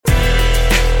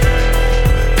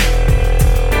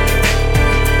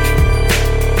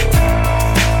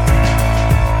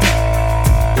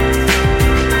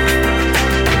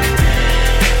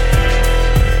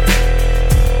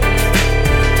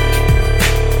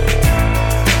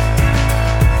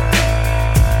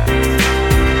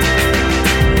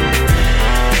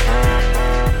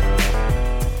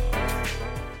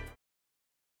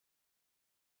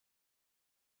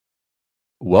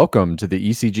Welcome to the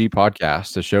ECG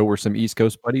podcast, a show where some East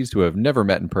Coast buddies who have never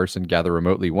met in person gather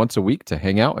remotely once a week to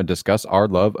hang out and discuss our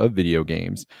love of video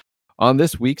games. On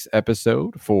this week's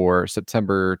episode for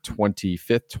September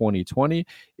 25th, 2020,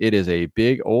 it is a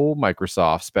big old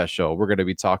Microsoft special. We're going to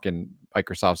be talking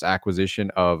Microsoft's acquisition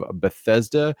of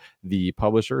Bethesda, the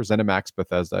publisher, ZeniMax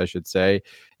Bethesda, I should say,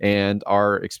 and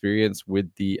our experience with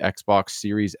the Xbox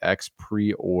Series X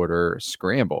pre-order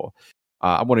scramble.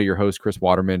 I'm one of your hosts, Chris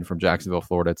Waterman from Jacksonville,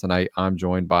 Florida. Tonight, I'm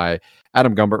joined by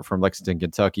Adam Gumbert from Lexington,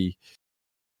 Kentucky.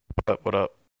 What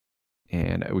up?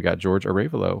 And we got George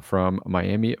Arevalo from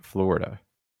Miami, Florida.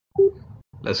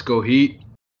 Let's go Heat.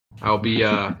 I'll be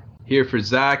here for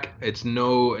Zach. It's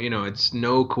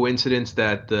no coincidence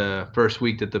that the first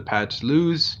week that the Pats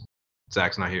lose,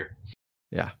 Zach's not here.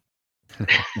 Yeah.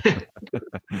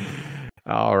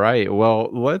 All right. Well,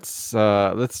 let's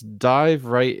dive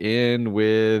right in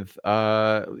with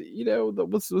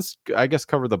let's I guess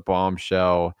cover the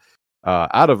bombshell.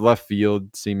 Out of left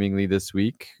field, seemingly this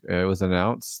week, it was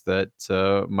announced that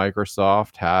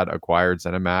Microsoft had acquired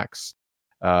ZeniMax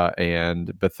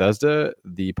and Bethesda,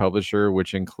 the publisher,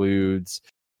 which includes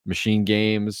Machine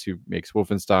Games, who makes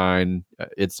Wolfenstein,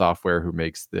 id Software, who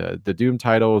makes the Doom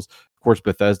titles, of course,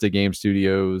 Bethesda Game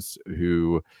Studios,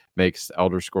 who makes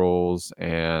Elder Scrolls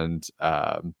and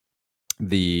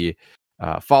the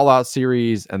Fallout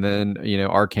series, and then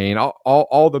Arcane,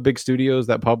 all the big studios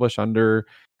that publish under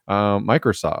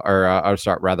Microsoft,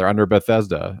 or under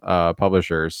Bethesda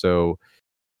publishers. So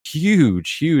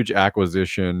huge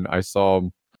acquisition. I saw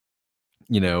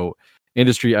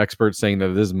industry experts saying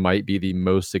that this might be the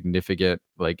most significant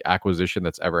acquisition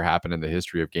that's ever happened in the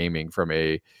history of gaming from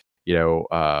a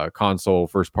console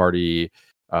first party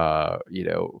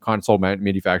console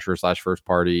manufacturer / first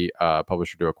party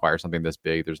publisher to acquire something this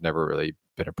big. There's never really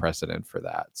been a precedent for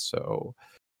that. So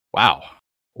wow.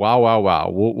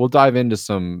 We'll dive into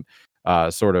some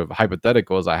sort of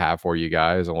hypotheticals I have for you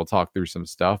guys, and we'll talk through some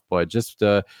stuff. But just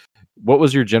what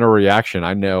was your general reaction?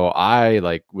 I know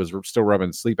I was still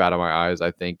rubbing sleep out of my eyes,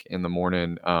 I think, in the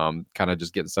morning, kind of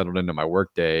just getting settled into my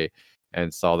work day,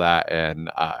 and saw that,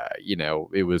 and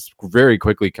it was very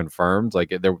quickly confirmed.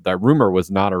 That rumor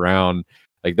was not around.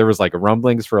 There was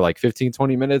rumblings for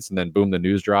 15-20 minutes, and then boom, the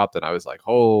news dropped, and I was like,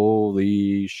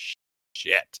 holy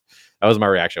shit. That was my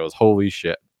reaction. It was holy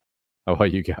shit. How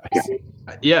about you guys?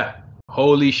 Yeah,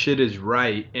 holy shit is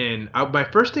right. And my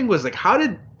first thing was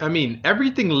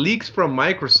everything leaks from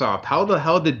Microsoft. How the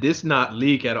hell did this not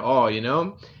leak at all?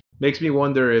 Makes me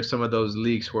wonder if some of those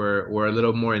leaks were a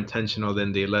little more intentional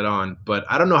than they let on. But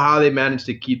I don't know how they managed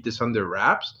to keep this under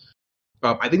wraps.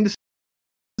 I think this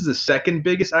is the second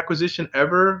biggest acquisition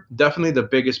ever. Definitely the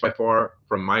biggest by far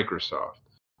from Microsoft.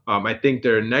 I think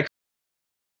their next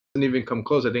didn't even come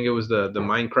close. I think it was the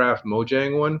Minecraft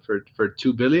Mojang one for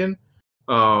 $2 billion.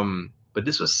 But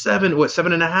this was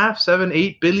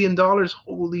 $8 billion.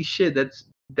 Holy shit,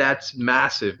 that's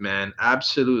massive, man.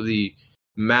 Absolutely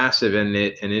massive, and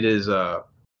it is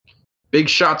big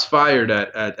shots fired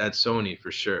at Sony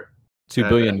for sure. $2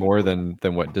 billion more than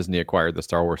what Disney acquired the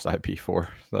Star Wars IP for.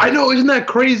 So. I know, isn't that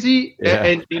crazy? Yeah.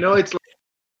 And it's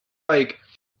like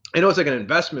I know it's like an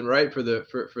investment, right, for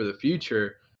the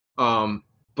future.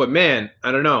 But man,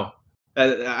 I don't know.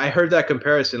 I heard that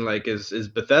comparison. Is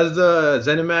Bethesda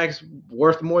ZeniMax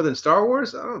worth more than Star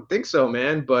Wars? I don't think so,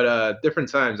 man. But different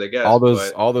times, I guess.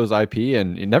 All those IP,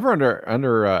 and you never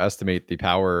underestimate the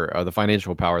power, the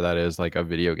financial power that is of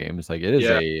video games. It is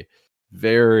a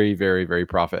very, very, very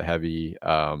profit heavy.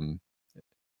 I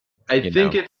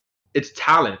think it's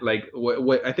talent.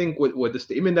 What I think what the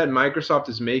statement that Microsoft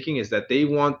is making is that they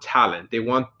want talent. They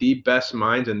want the best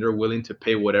minds, and they're willing to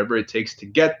pay whatever it takes to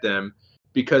get them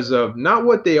because of not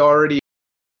what they already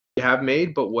have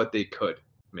made, but what they could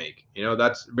make.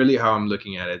 That's really how I'm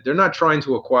looking at it. They're not trying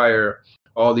to acquire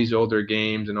all these older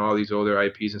games and all these older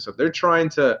IPs and stuff. They're trying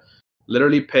to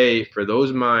literally pay for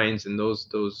those minds and those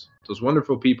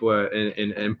wonderful people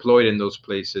and employed in those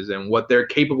places and what they're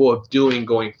capable of doing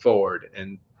going forward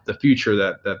and the future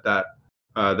that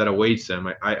awaits them.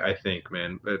 I think,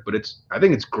 man. But I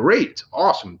think it's great. It's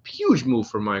awesome. Huge move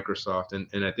for Microsoft,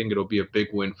 and I think it'll be a big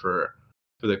win for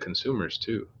the consumers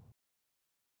too.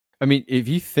 I mean, if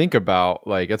you think about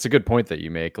that's a good point that you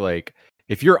make.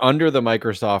 If you're under the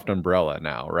Microsoft umbrella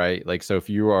now, right? So if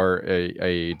you are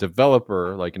a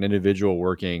developer, an individual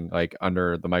working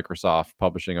under the Microsoft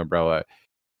publishing umbrella,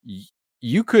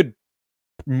 you could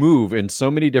move in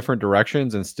so many different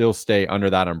directions and still stay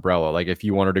under that umbrella. If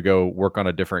you wanted to go work on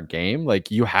a different game,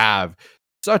 you have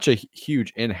such a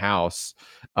huge in-house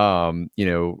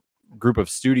group of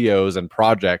studios and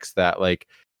projects that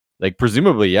like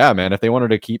presumably, yeah, man, if they wanted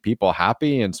to keep people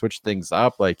happy and switch things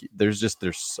up, like there's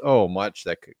so much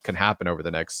that can happen over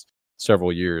the next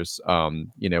several years,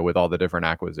 with all the different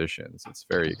acquisitions. It's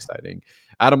very exciting.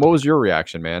 Adam, what was your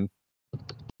reaction, man?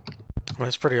 Well,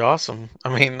 it's pretty awesome.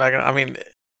 I mean,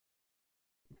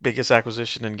 biggest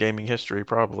acquisition in gaming history,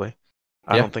 probably.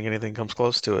 I Yeah. don't think anything comes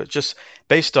close to it. Just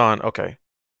based on, okay,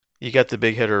 you get the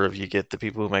big hitter of you get the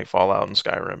people who make Fallout and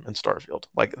Skyrim and Starfield.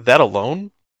 Like that alone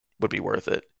would be worth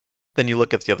it. Then you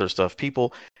look at the other stuff.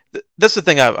 People, that's the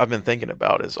thing I've been thinking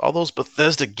about is all those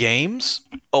Bethesda games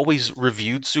always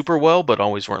reviewed super well, but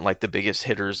always weren't like the biggest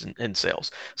hitters in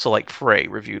sales. So like Prey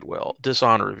reviewed well,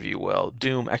 Dishonored reviewed well,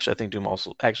 Doom. Actually, I think Doom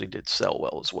also actually did sell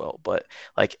well as well. But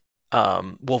like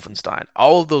Wolfenstein,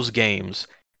 all of those games,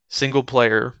 single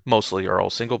player mostly, are all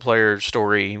single player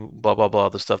story, blah blah blah,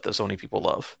 the stuff that Sony people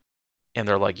love. And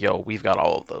they're like, yo, we've got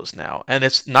all of those now. And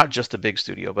it's not just a big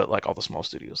studio, but like all the small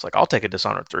studios. Like, I'll take a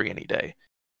Dishonored 3 any day.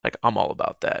 Like, I'm all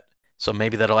about that. So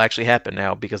maybe that'll actually happen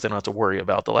now because they don't have to worry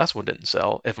about the last one didn't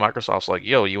sell. If Microsoft's like,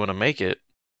 yo, you want to make it?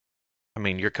 I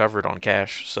mean, you're covered on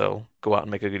cash, so go out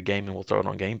and make a good game and we'll throw it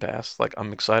on Game Pass. Like,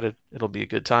 I'm excited. It'll be a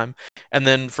good time. And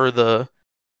then for the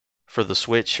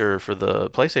Switch or for the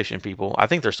PlayStation people, I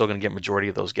think they're still going to get majority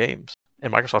of those games.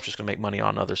 And Microsoft's just going to make money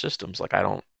on other systems. Like, I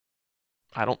don't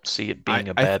see it being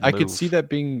a bad move. I could see that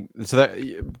being so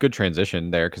that good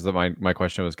transition there because my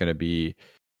question was going to be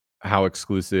how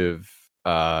exclusive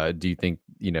do you think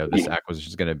this acquisition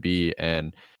is going to be?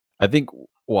 And I think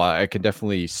I could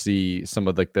definitely see some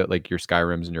of like your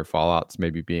Skyrims and your Fallouts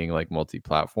maybe being like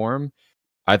multi-platform.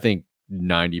 I think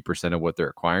 90% of what they're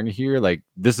acquiring here, like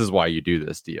this is why you do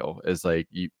this deal, is like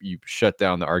you shut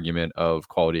down the argument of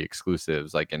quality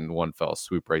exclusives like in one fell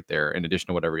swoop right there. In addition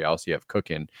to whatever else you have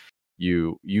cooking,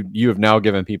 you have now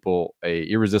given people a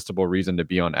irresistible reason to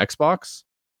be on Xbox,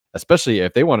 especially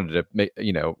if they wanted to make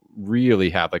really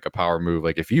have like a power move.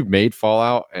 Like if you made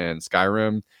Fallout and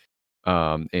Skyrim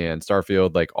and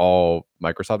Starfield like all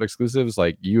Microsoft exclusives,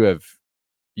 like you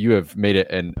have made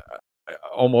it an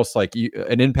almost like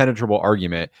an impenetrable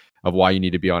argument of why you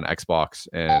need to be on Xbox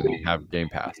and have Game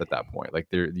Pass at that point. Like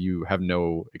you have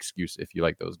no excuse if you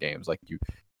like those games. Like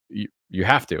you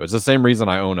have to. It's the same reason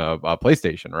I own a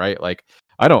PlayStation, right? Like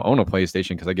I don't own a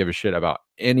PlayStation because I give a shit about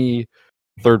any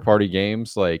third-party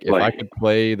games. Like if I could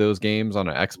play those games on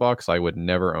an Xbox, I would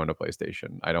never own a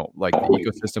PlayStation. I don't like the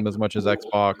ecosystem as much as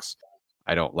Xbox.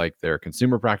 I don't like their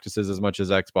consumer practices as much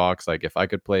as Xbox. Like if I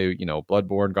could play,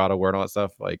 Bloodborne, God of War, and all that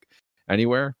stuff, like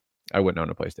anywhere, I wouldn't own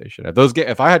a PlayStation.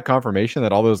 If I had confirmation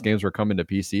that all those games were coming to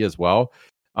PC as well,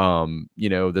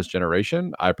 this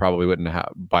generation, I probably wouldn't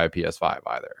buy a PS5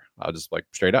 either. I'll just like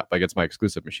straight up, like it's my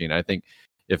exclusive machine. I think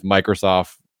if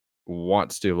Microsoft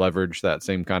wants to leverage that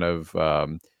same kind of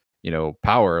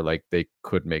power, like they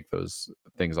could make those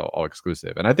things all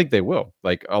exclusive, and I think they will.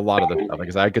 Like a lot of the stuff,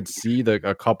 because I could see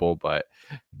a couple, but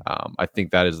I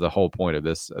think that is the whole point of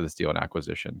this deal and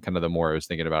acquisition. Kind of the more I was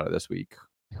thinking about it this week.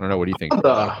 I don't know. What do you think?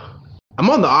 I'm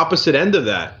on the opposite end of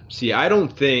that. See, I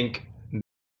don't think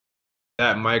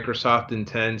that Microsoft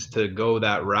intends to go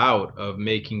that route of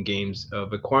making games,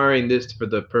 of acquiring this for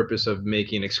the purpose of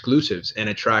making exclusives and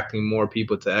attracting more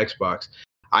people to Xbox.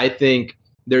 I think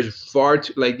there's far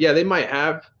too, they might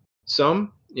have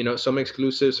some, some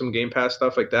exclusives, some Game Pass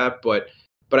stuff like that, but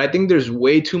I think there's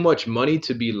way too much money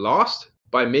to be lost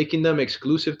by making them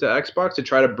exclusive to Xbox to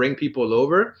try to bring people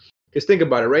over. Because think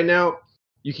about it, right now,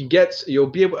 you'll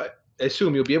be able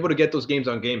to get those games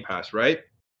on Game Pass, right?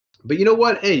 But you know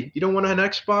what? Hey, you don't want an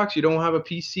Xbox, you don't have a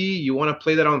PC, you want to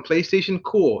play that on PlayStation?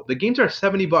 Cool. The games are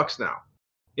 $70 now.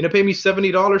 You pay me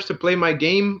 $70 to play my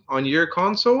game on your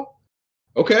console?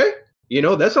 Okay.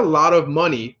 That's a lot of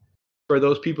money for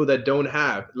those people that don't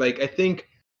have. Like, I think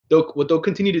what they'll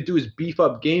continue to do is beef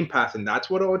up Game Pass, and that's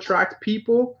what will attract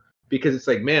people, because it's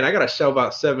like, man, I gotta shell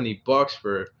out $70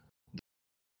 for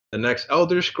the next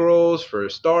Elder Scrolls, for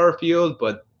Starfield,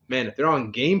 but man, if they're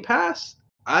on Game Pass,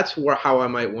 that's how I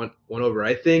might want one over.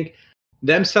 I think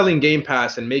them selling Game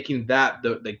Pass and making that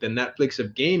the Netflix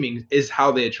of gaming is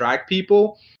how they attract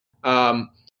people.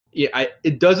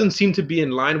 It doesn't seem to be in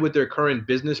line with their current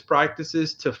business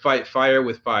practices to fight fire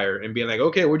with fire and being like,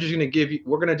 okay, we're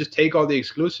gonna just take all the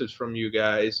exclusives from you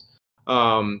guys.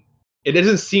 It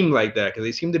doesn't seem like that, because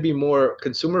they seem to be more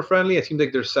consumer friendly. It seems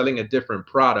like they're selling a different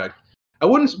product. I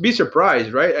wouldn't be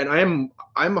surprised, right? And I'm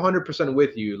 100%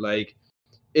 with you. Like,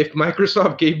 if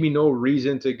Microsoft gave me no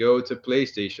reason to go to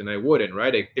PlayStation, I wouldn't,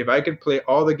 right? If I could play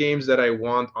all the games that I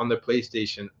want on the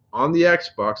PlayStation on the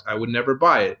Xbox, I would never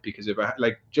buy it, because if I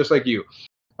just like you,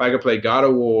 if I could play God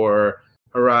of War,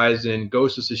 Horizon,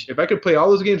 Ghost of Tsushima, if I could play all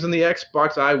those games on the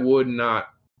Xbox, I would not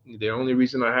The only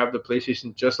reason I have the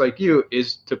PlayStation, just like you,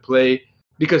 is to play,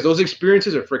 because those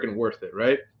experiences are freaking worth it,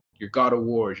 right? Your God of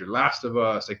War, your Last of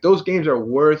Us, like those games are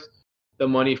worth the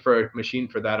money for a machine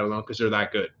for that alone because they're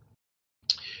that good.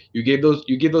 You give those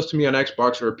to me on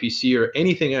Xbox or a PC or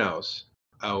anything else,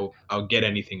 I'll get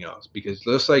anything else, because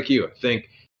just like you, I think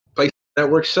PlayStation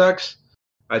Network sucks.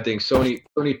 I think Sony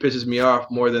pisses me off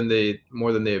more than they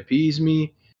appease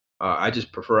me. I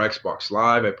just prefer Xbox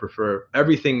Live. I prefer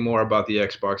everything more about the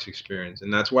Xbox experience,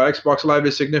 and that's why Xbox Live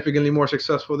is significantly more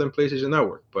successful than PlayStation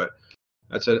Network. But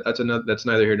that's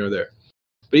neither here nor there.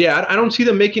 But yeah, I don't see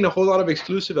them making a whole lot of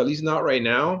exclusive, at least not right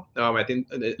now. I think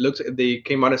it looks they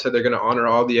came out and said they're going to honor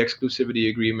all the exclusivity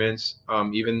agreements,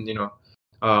 even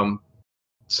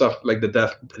stuff like the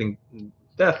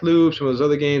Deathloop, some of those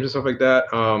other games and stuff like that.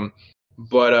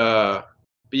 But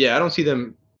yeah, I don't see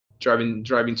them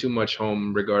driving too much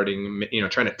home regarding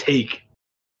trying to take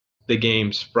the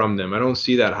games from them. I don't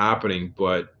see that happening,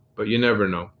 but you never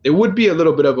know. It would be a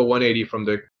little bit of a 180 from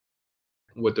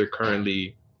what they're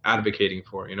currently advocating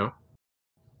for,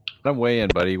 I'm way in,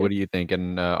 buddy. What do you think?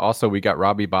 And also, we got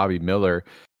Robbie Bobby Miller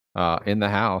in the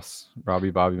house. Robbie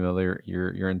Bobby Miller,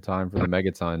 you're in time for the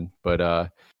Megaton.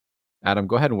 But Adam,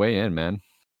 go ahead and weigh in, man.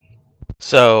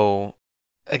 So,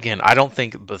 again, I don't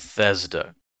think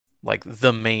Bethesda, like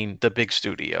the big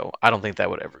studio, I don't think that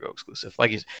would ever go exclusive.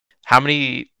 Like, how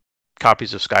many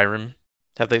copies of Skyrim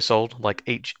have they sold? Like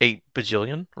 8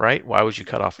 bajillion, right? Why would you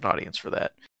cut off an audience for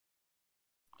that?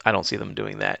 I don't see them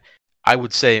doing that. I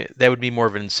would say that would be more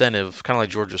of an incentive, kind of like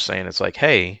George was saying. It's like,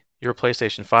 hey, you're a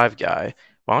PlayStation 5 guy.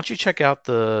 Why don't you check out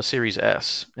the Series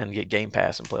S and get Game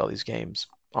Pass and play all these games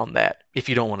on that if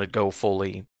you don't want to go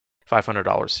fully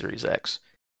 $500 Series X?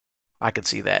 I could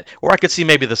see that. Or I could see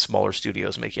maybe the smaller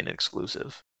studios making it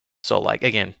exclusive. So, like,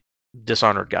 again,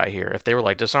 Dishonored guy here. If they were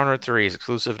like, Dishonored 3 is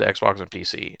exclusive to Xbox and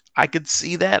PC, I could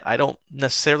see that. I don't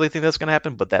necessarily think that's going to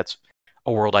happen, but that's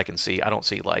a world I can see. I don't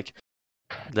see, like,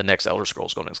 the next Elder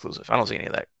Scrolls going exclusive. I don't see any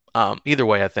of that. Either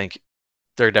way, I think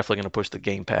they're definitely going to push the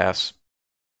Game Pass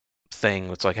thing.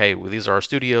 It's like, hey, well, these are our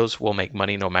studios. We'll make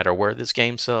money no matter where this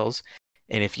game sells.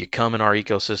 And if you come in our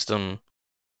ecosystem,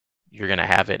 you're going to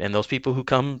have it. And those people who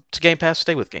come to Game Pass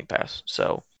stay with Game Pass.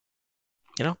 So,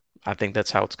 I think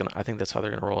that's how they're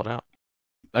going to roll it out.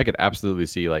 I could absolutely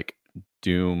see like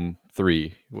Doom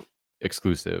 3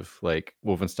 exclusive, like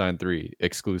Wolfenstein 3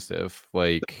 exclusive,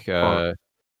 like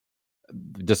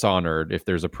Dishonored, if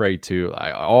there's a Prey 2,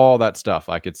 all that stuff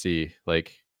I could see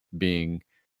like being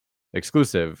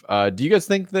exclusive. Do you guys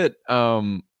think that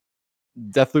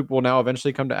Deathloop will now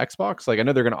eventually come to Xbox? Like, I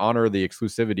know they're going to honor the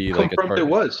exclusivity. Confirmed it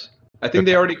was. I think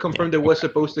they already confirmed it was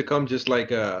supposed to come. Just like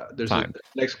there's an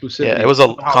exclusivity. Yeah, it was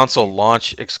a console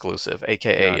launch exclusive,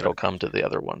 aka it'll come to the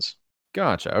other ones.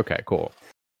 Gotcha. Okay, cool.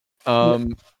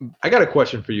 I got a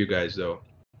question for you guys though.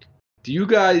 Do you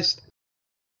guys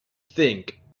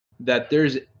think that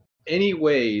there's any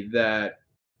way that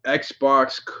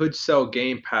Xbox could sell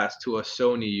Game Pass to a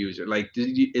Sony user? Like,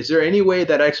 is there any way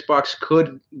that Xbox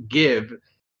could give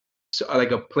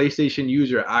like a PlayStation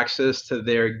user access to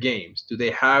their games? Do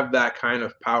they have that kind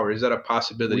of power? Is that a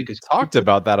possibility? We talked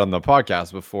about that on the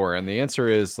podcast before, and the answer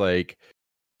is like,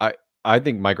 I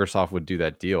think Microsoft would do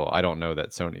that deal. I don't know that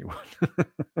Sony would.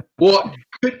 Well,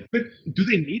 but do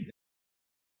they need them?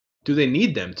 Do they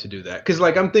need them to do that? Because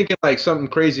like I'm thinking like something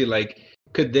crazy. Like,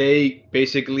 could they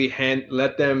basically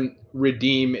let them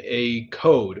redeem a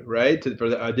code, right, for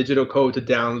a digital code to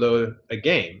download a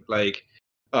game, like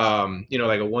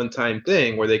like a one-time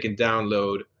thing where they can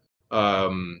download,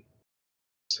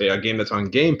 say a game that's on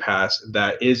Game Pass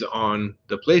that is on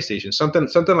the PlayStation,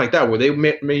 something like that, where they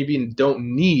maybe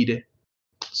don't need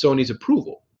Sony's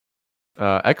approval.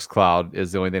 xCloud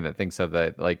is the only thing that thinks of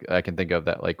that. Like, I can think of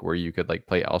that, like where you could like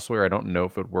play elsewhere. I don't know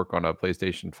if it would work on a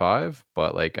PlayStation 5,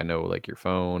 but like I know like your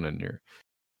phone and your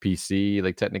PC,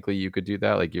 like technically you could do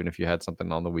that. Like even if you had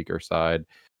something on the weaker side,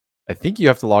 I think you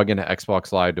have to log into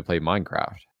Xbox Live to play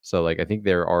Minecraft. So like I think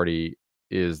there already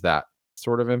is that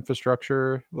sort of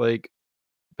infrastructure, like,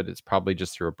 but it's probably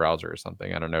just through a browser or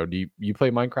something. I don't know. Do you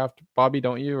play Minecraft, Bobby?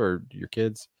 Don't you, or your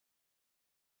kids?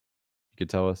 You could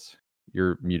tell us.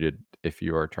 You're muted if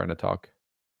you are trying to talk.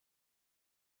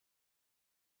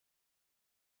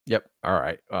 Yep. All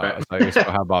right. So I guess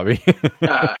we'll have Bobby.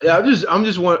 Yeah. I'm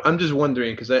just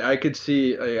wondering because I could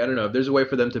see, I don't know, if there's a way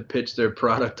for them to pitch their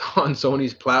product on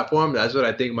Sony's platform. That's what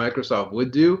I think Microsoft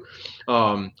would do.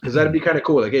 Because that'd be kind of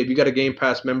cool. Like, hey, if you got a Game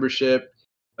Pass membership,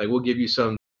 like we'll give you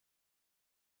some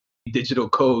digital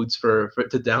codes for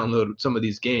to download some of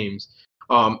these games.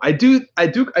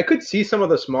 I could see some of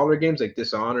the smaller games like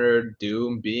Dishonored,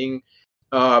 Doom being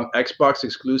Xbox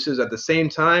exclusives at the same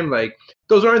time, like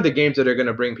those aren't the games that are going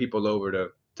to bring people over to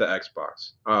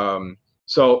Xbox.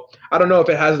 So I don't know if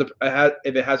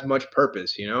it has much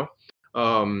purpose, you know.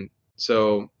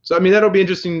 So I mean that'll be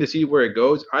interesting to see where it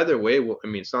goes. Either way, I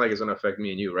mean it's not like it's gonna affect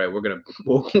me and you, right?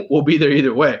 We'll be there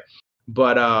either way.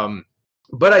 But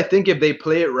I think if they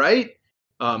play it right,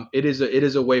 it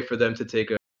is a way for them to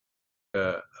take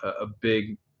a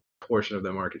big portion of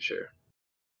the market share.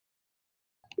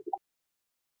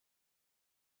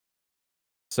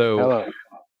 So, Hello.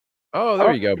 oh,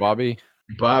 there you go, Bobby.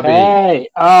 Bobby. Hey,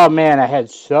 oh man, I had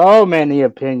so many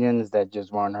opinions that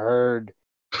just weren't heard.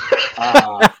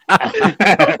 I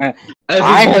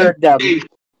heard them,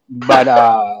 but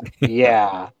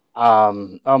yeah.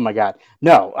 Oh my God,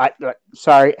 no.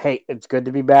 Sorry. Hey, it's good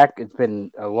to be back. It's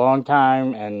been a long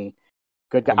time, and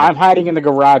good. I'm hiding in the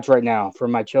garage right now for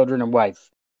my children and wife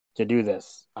to do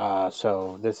this.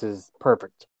 So this is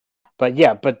perfect. But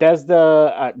yeah,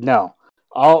 Bethesda. No.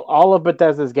 All of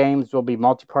Bethesda's games will be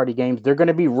multi-party games. They're going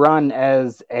to be run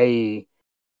as a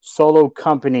solo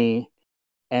company,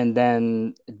 and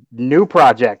then new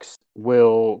projects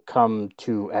will come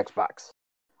to Xbox.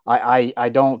 I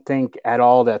don't think at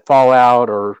all that Fallout,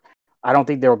 or I don't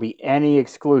think there will be any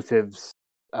exclusives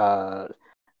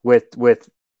with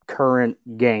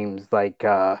current games like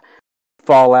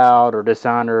Fallout or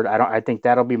Dishonored. I think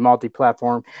that'll be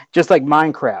multi-platform, just like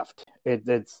Minecraft.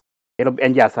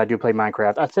 And yes, I do play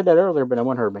Minecraft. I said that earlier, but no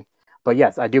one heard me. But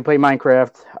yes, I do play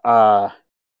Minecraft.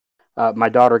 My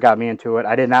daughter got me into it.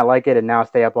 I did not like it, and now I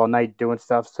stay up all night doing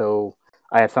stuff. So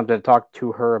I have something to talk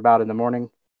to her about in the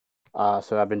morning.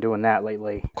 So I've been doing that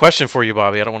lately. Question for you,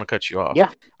 Bobby. I don't want to cut you off.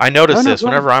 Yeah. I noticed this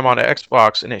whenever I'm on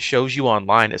Xbox and it shows you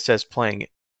online. It says playing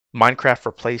Minecraft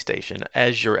for PlayStation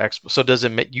as your Xbox. So does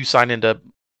it make you sign into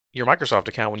your Microsoft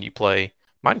account when you play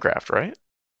Minecraft, right?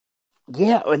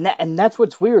 Yeah, and that's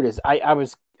what's weird is I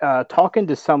was talking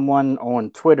to someone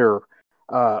on Twitter,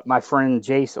 my friend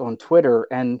Jace on Twitter,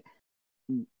 and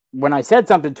when I said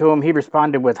something to him, he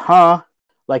responded with "huh,"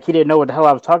 like he didn't know what the hell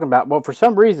I was talking about. Well, for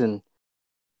some reason,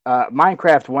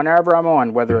 Minecraft, whenever I'm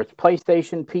on, whether it's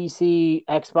PlayStation, PC,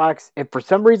 Xbox, if for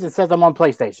some reason it says I'm on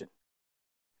PlayStation,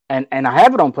 and I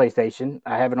have it on PlayStation,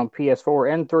 I have it on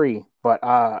PS4 and 3, but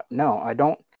no, I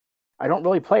don't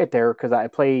really play it there because I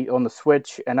play on the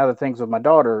Switch and other things with my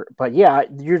daughter. But yeah,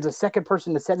 you're the second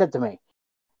person to send that to me.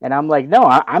 And I'm like, no,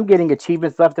 I'm getting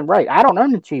achievements left and right. I don't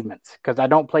earn achievements because I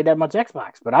don't play that much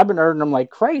Xbox, but I've been earning them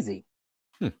like crazy.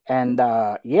 And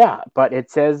yeah, but it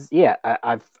says, yeah,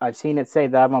 I've seen it say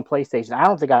that I'm on PlayStation. I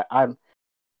don't think I don't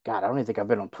even think I've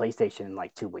been on PlayStation in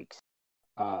like 2 weeks.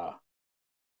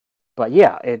 But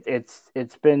yeah,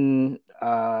 it's been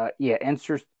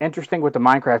interesting with the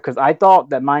Minecraft because I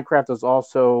thought that Minecraft was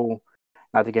also,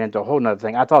 not to get into a whole nother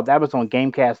thing, I thought that was on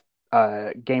Game Pass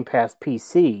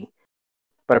PC,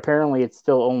 but apparently it's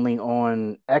still only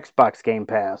on Xbox Game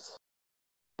Pass,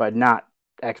 but not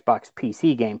Xbox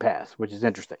PC Game Pass, which is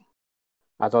interesting.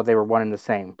 I thought they were one and the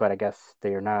same, but I guess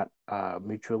they are not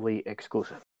mutually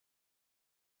exclusive.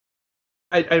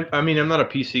 I mean, I'm not a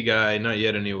PC guy, not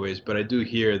yet anyways, but I do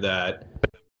hear that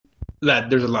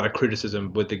there's a lot of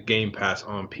criticism with the Game Pass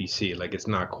on PC. Like, it's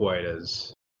not quite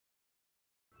as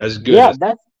good as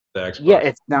the Xbox. Yeah,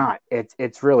 it's not.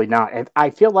 It's really not. I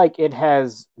feel like it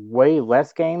has way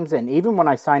less games, and even when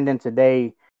I signed in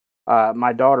today,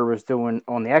 my daughter was doing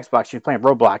on the Xbox, she was playing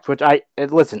Roblox, which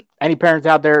listen, any parents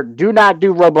out there, do not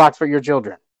do Roblox for your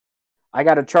children. I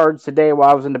got a charge today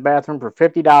while I was in the bathroom for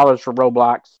 $50 for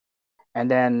Roblox. And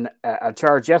then a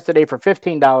charge yesterday for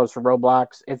 $15 for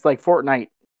Roblox. It's like Fortnite,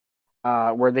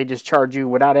 where they just charge you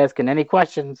without asking any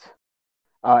questions.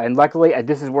 And luckily,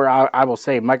 this is where I will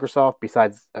say Microsoft,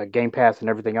 besides Game Pass and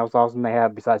everything else awesome they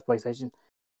have besides PlayStation,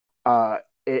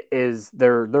 it is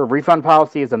their refund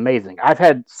policy is amazing. I've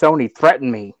had Sony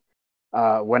threaten me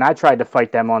when I tried to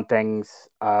fight them on things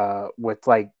with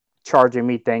like charging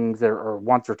me things or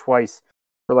once or twice.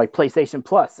 For like PlayStation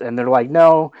Plus, and they're like,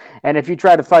 no. And if you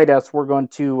try to fight us, we're going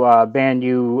to ban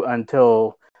you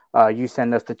until you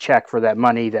send us the check for that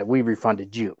money that we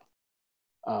refunded you.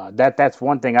 That's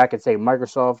one thing I could say.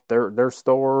 Microsoft, their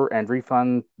store and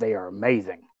refund, they are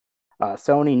amazing.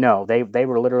 Sony, no, they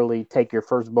will literally take your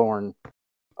firstborn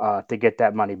to get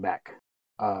that money back.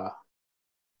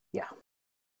 Yeah.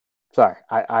 Sorry,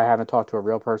 I haven't talked to a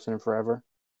real person in forever.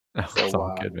 That's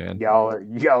all good, man. Y'all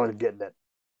are getting it.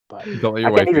 But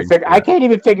I can't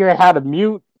even figure out how to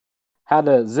mute, how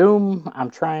to Zoom. I'm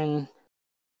trying.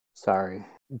 Sorry.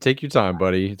 Take your time,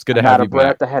 buddy. It's good to have you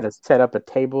back. I had to set up a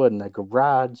table in the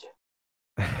garage.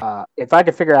 If I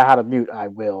can figure out how to mute, I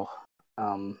will.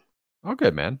 Oh,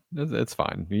 good, man. It's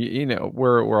fine. You know,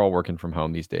 we're all working from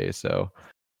home these days, so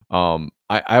I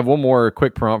have one more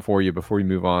quick prompt for you before we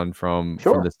move on from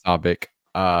Sure. this topic.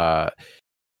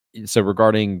 So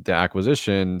regarding the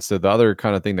acquisition, so the other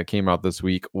kind of thing that came out this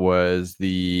week was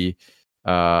the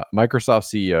Microsoft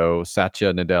CEO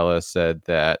Satya Nadella said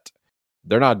that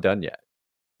they're not done yet,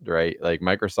 right? Like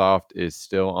Microsoft is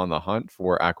still on the hunt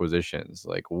for acquisitions.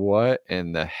 Like what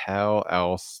in the hell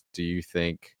else do you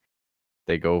think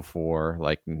they go for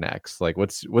like next? Like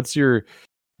what's your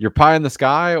pie in the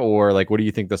sky, or like what do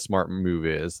you think the smart move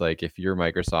is? Like if you're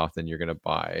Microsoft and you're gonna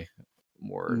buy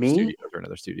more Me? studios or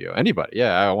another studio, anybody?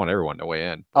 Yeah, I want everyone to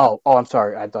weigh in. Oh, I'm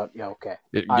sorry. I thought, yeah, okay.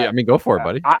 Yeah, I mean, go for it,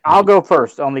 buddy. I'll go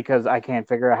first only because I can't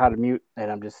figure out how to mute,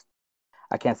 and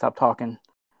I can't stop talking.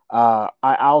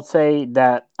 I'll say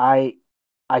that I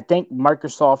think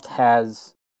Microsoft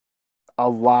has a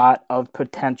lot of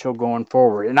potential going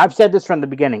forward, and I've said this from the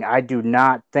beginning. I do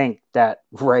not think that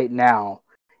right now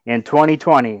in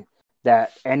 2020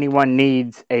 that anyone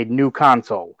needs a new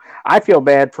console. I feel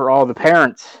bad for all the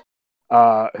parents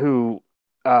who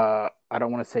I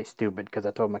don't want to say stupid because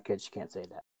I told my kids you can't say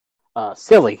that.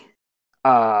 Silly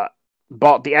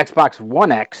bought the Xbox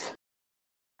One X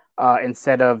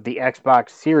instead of the Xbox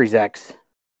Series X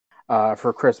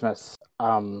for Christmas.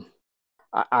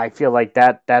 I feel like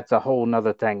that's a whole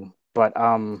nother thing. But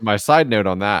My side note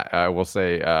on that, I will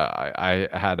say, I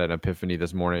had an epiphany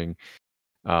this morning,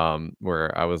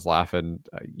 where I was laughing.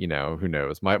 You know, who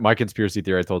knows? My conspiracy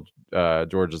theory I told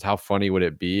George is how funny would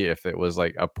it be if it was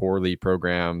like a poorly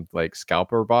programmed like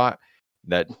scalper bot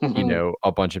that you know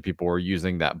a bunch of people were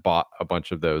using that bot a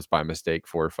bunch of those by mistake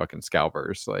for fucking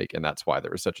scalpers, like, and that's why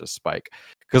there was such a spike.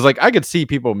 Because like I could see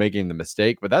people making the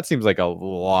mistake, but that seems like a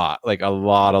lot,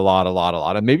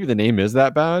 and maybe the name is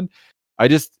that bad. I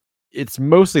just it's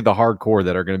mostly the hardcore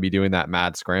that are going to be doing that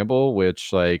mad scramble,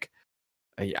 which like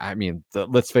I mean,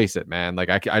 let's face it, man. Like,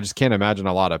 I just can't imagine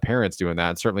a lot of parents doing that.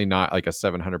 And certainly not like a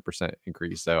 700%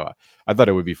 increase. So I thought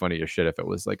it would be funny as shit if it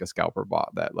was like a scalper bot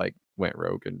that like went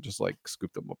rogue and just like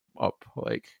scooped them up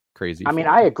like crazy. I mean,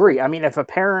 I agree. I mean, if a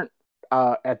parent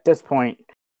at this point,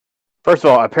 first of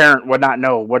all, a parent would not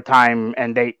know what time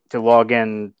and date to log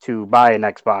in to buy an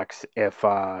Xbox if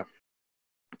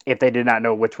they did not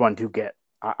know which one to get.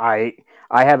 I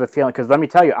have a feeling because let me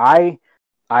tell you,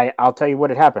 I'll tell you what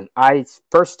had happened. I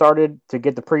first started to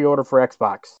get the pre-order for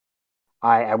Xbox.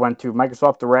 I went to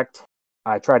Microsoft Direct.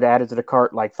 I tried to add it to the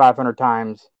cart like 500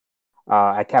 times.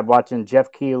 I kept watching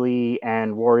Jeff Keighley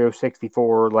and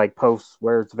Wario64 like posts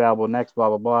where it's available next, blah,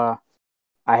 blah, blah.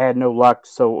 I had no luck.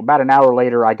 So about an hour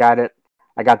later, I got it.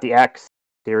 I got the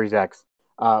Series X,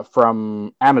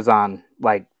 from Amazon.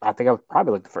 Like, I think I was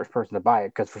probably like the first person to buy it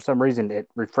because for some reason it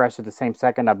refreshed at the same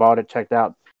second. I bought it, checked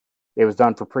out. It was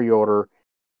done for pre-order.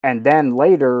 And then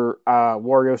later,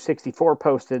 Wario64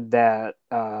 posted that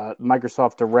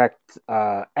Microsoft Direct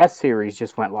S Series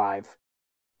just went live.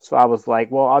 So I was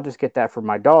like, well, I'll just get that for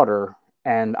my daughter.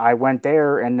 And I went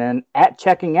there, and then at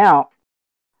checking out,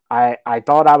 I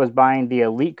thought I was buying the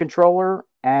Elite controller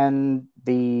and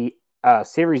the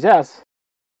Series S.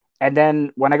 And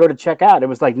then when I go to check out, it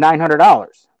was like $900.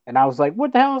 And I was like,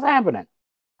 what the hell is happening?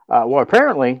 Well,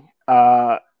 apparently,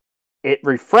 it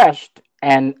refreshed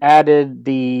and added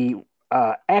the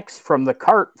X from the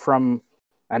cart from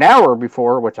an hour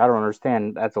before, which I don't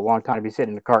understand. That's a long time to be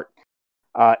sitting in the cart.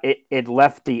 It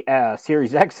left the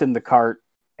Series X in the cart,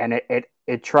 and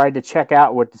it tried to check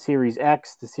out with the Series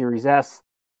X, the Series S,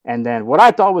 and then what I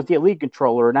thought was the Elite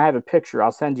controller, and I have a picture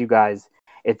I'll send you guys.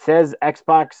 It says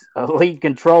Xbox Elite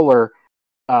controller.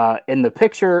 In the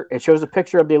picture, it shows a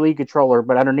picture of the Elite controller,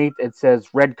 but underneath it says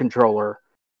Red controller.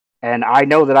 And I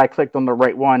know that I clicked on the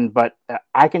right one, but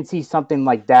I can see something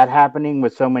like that happening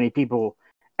with so many people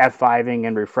F5ing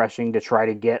and refreshing to try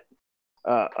to get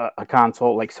a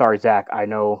console. Like, sorry, Zach. I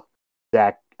know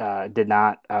Zach did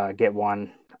not get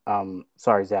one.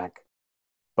 Sorry, Zach.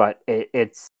 But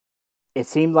it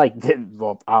seemed like,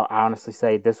 well, I'll honestly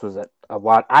say this was a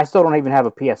lot. I still don't even have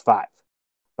a PS5,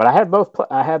 but I have both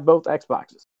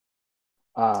Xboxes.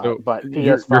 But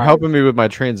PS5, you're helping me with my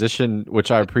transition,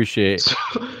 which I appreciate.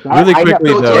 I'm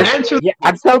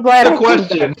so glad. The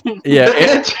question.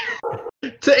 Yeah.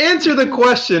 To answer the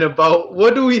question about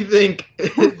what do we think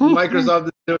Microsoft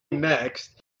is doing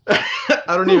next,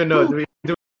 I don't even know. Do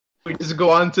we just go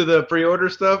on to the pre-order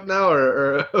stuff now,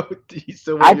 or do you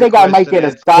still? I think I might get a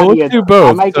Stadia. Let's do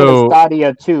both. I might get a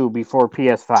Stadia 2 before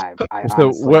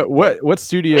PS5. What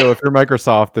studio? If you're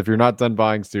Microsoft, if you're not done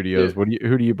buying studios,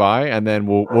 who do you buy? And then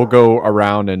we'll go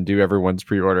around and do everyone's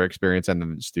pre-order experience and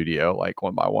then the studio like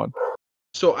one by one.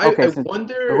 So I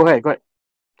wonder. Go ahead.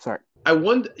 Sorry. I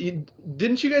wonder,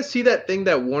 didn't you guys see that thing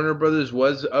that Warner Brothers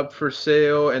was up for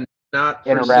sale and not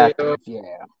for sale? Interactive, yeah.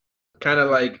 Kind of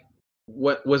like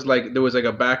what was like there was like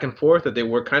a back and forth that they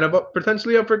were kind of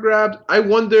potentially up for grabs. I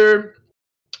wonder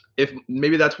if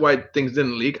maybe that's why things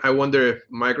didn't leak. I wonder if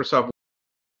Microsoft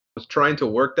was trying to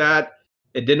work that,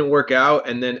 it didn't work out,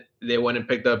 and then they went and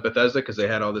picked up Bethesda because they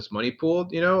had all this money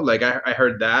pooled. Like I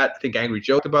heard that. I think Angry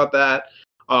joked about that.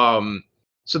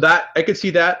 So that I could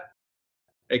see that.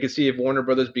 I could see if Warner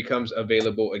Brothers becomes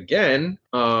available again.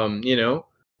 I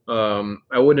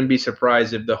wouldn't be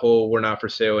surprised if the whole "we're not for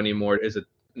sale anymore" is a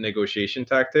negotiation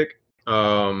tactic.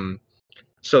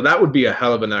 So that would be a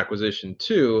hell of an acquisition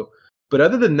too. But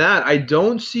other than that, I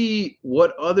don't see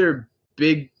what other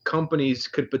big companies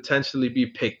could potentially be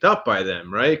picked up by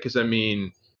them, right? Because I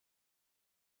mean,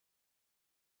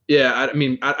 yeah,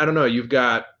 I don't know. You've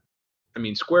got,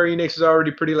 Square Enix is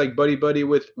already pretty like buddy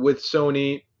with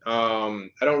Sony. I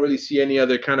don't really see any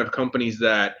other kind of companies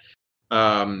that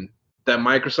that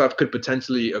Microsoft could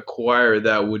potentially acquire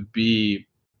that would be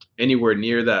anywhere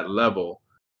near that level.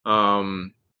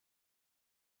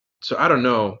 So I don't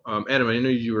know. Adam, I know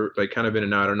you were like kind of in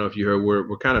and out. I don't know if you heard.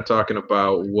 We're kind of talking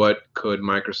about what could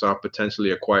Microsoft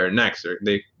potentially acquire next.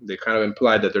 They kind of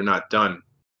implied that they're not done.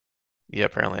 Yeah,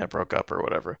 apparently I broke up or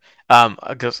whatever.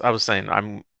 Because I was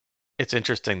saying it's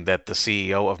interesting that the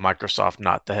CEO of Microsoft,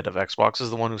 not the head of Xbox, is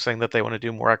the one who's saying that they want to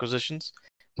do more acquisitions,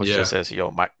 which just says,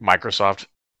 Microsoft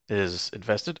is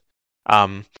invested.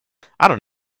 I don't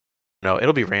know.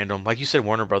 It'll be random. Like you said,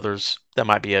 Warner Brothers, that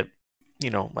might be a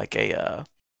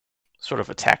sort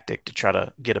of a tactic to try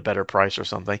to get a better price or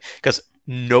something. Because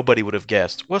nobody would have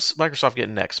guessed, what's Microsoft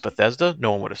getting next? Bethesda?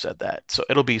 No one would have said that. So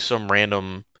it'll be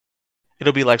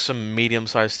it'll be like some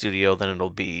medium-sized studio, then it'll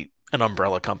be an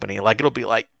umbrella company. Like it'll be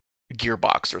like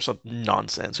Gearbox or some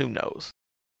nonsense. Who knows?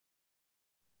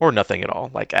 Or nothing at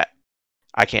all. Like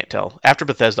I can't tell. After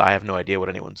Bethesda, I have no idea what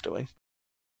anyone's doing.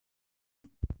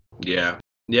 Yeah.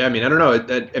 I don't know.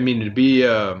 It'd be.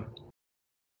 I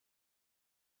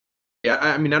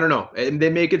don't know. And they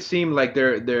make it seem like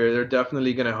they're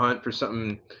definitely gonna hunt for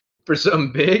something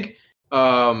big.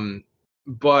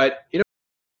 But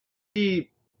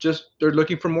they're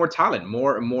looking for more talent,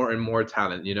 more and more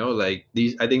talent. Like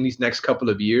I think these next couple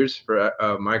of years for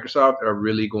Microsoft are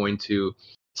really going to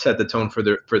set the tone for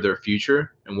their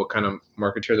future and what kind of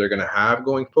market share they're going to have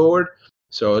going forward.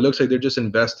 So it looks like they're just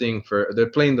they're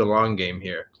playing the long game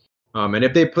here. And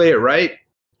if they play it right,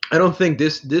 I don't think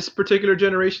this particular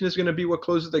generation is going to be what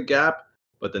closes the gap,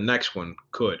 but the next one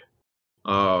could,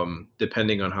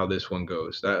 depending on how this one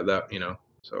goes. So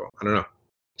I don't know.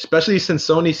 Especially since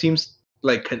Sony seems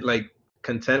like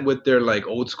content with their like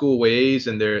old school ways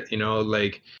and their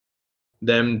like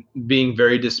them being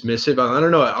very dismissive. I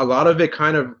don't know. A lot of it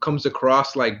kind of comes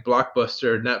across like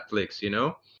Blockbuster, Netflix,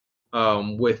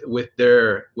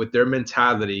 with their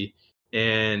mentality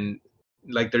and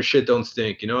like their shit don't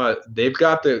stink. They've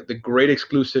got the great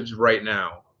exclusives right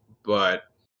now, but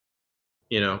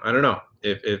I don't know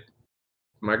if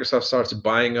Microsoft starts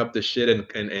buying up the shit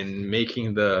and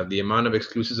making the amount of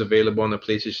exclusives available on the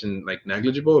PlayStation like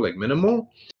negligible, like minimal,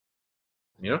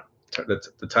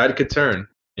 the tide could turn,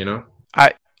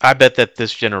 I bet that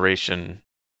this generation,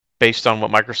 based on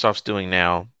what Microsoft's doing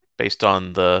now, based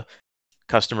on the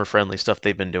customer-friendly stuff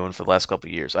they've been doing for the last couple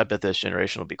of years, I bet this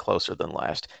generation will be closer than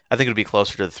last. I think it'll be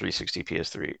closer to the 360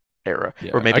 PS3 era,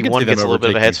 or maybe one gets a little bit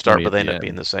of a head start, but they end up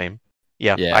being the same.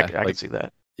 Yeah, I can see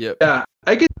that. Yep. Yeah,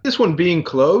 I get this one being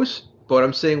close, but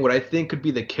I'm saying what I think could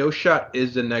be the kill shot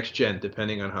is the next gen,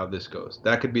 depending on how this goes.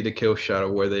 That could be the kill shot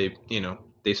of where they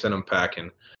send them packing,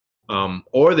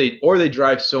 or they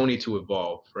drive Sony to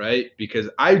evolve, right? Because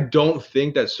I don't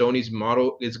think that Sony's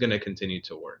model is going to continue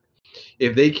to work.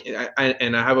 If they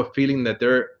and I have a feeling that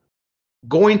they're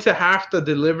going to have to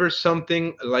deliver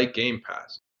something like Game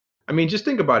Pass. Just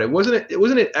think about it. Wasn't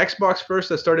it Xbox first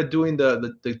that started doing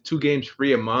the 2 games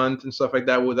free a month and stuff like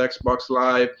that with Xbox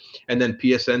Live, and then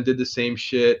PSN did the same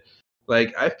shit?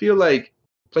 Like I feel like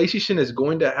PlayStation is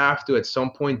going to have to at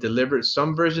some point deliver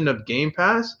some version of Game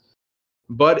Pass,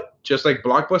 but just like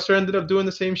Blockbuster ended up doing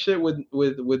the same shit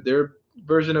with their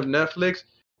version of Netflix.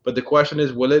 But the question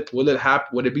is, will it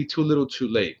happen? Would it be too little, too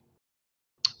late?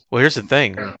 Well, here's the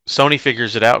thing. Sony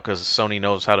figures it out because Sony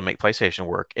knows how to make PlayStation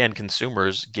work, and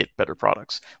consumers get better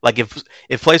products. Like if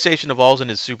PlayStation evolves and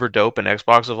is super dope, and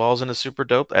Xbox evolves and is super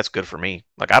dope, that's good for me.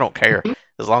 Like I don't care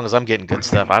as long as I'm getting good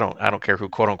stuff. I don't care who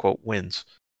quote unquote wins.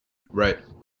 Right.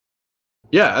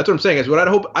 Yeah, that's what I'm saying. Is what I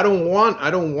hope. I don't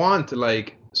want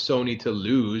like Sony to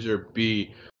lose or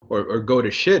be or go to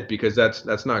shit, because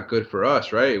that's not good for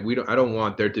us, right? I don't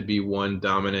want there to be one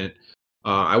dominant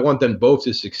I want them both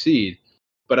to succeed,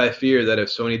 but I fear that if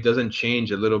Sony doesn't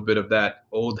change a little bit of that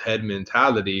old head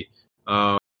mentality,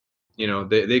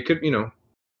 they could,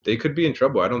 they could be in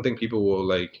trouble. I don't think people will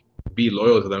like be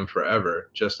loyal to them forever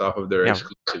just off of their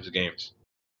exclusives games.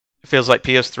 It feels like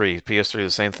PS3. PS3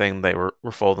 the same thing. They were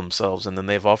full themselves, and then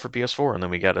they evolved for PS4, and then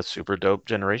we got a super dope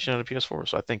generation out of PS4.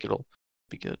 So I think it'll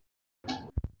be good.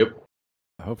 Yep.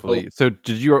 Hopefully. So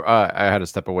did you? I had to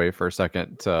step away for a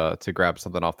second to grab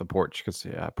something off the porch because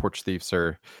porch thieves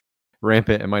are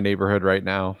rampant in my neighborhood right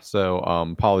now. So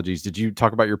apologies. Did you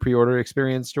talk about your pre-order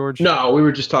experience, George? No, we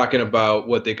were just talking about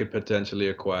what they could potentially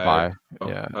acquire.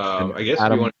 Yeah. I guess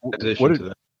Adam, we want to transition to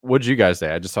that. What did you guys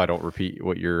say? Just so I don't repeat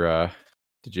what your.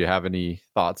 Did you have any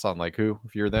thoughts on like who,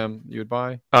 if you're them, you would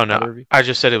buy? Oh no, I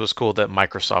just said it was cool that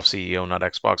Microsoft CEO, not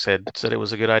Xbox head, said it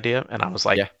was a good idea, and I was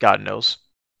like, God knows,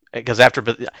 because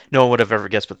no one would have ever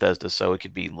guessed Bethesda, so it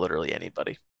could be literally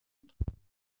anybody.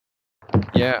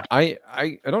 Yeah, I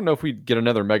don't know if we'd get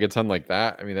another megaton like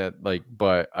that. I mean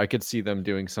but I could see them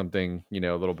doing something, a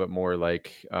little bit more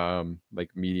like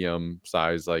medium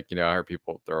size. Like, I heard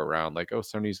people throw around like, oh,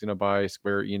 Sony's gonna buy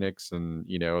Square Enix, and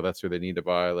that's who they need to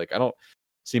buy. Like, I don't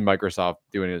see Microsoft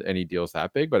doing any deals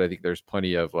that big, but I think there's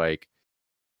plenty of like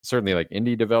certainly like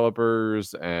indie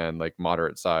developers and like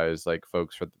moderate size like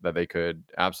folks that they could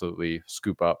absolutely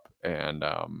scoop up and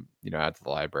add to the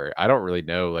library. I don't really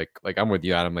know, like I'm with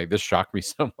you, Adam. Like, this shocked me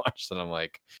so much that I'm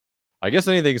like, I guess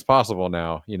anything's possible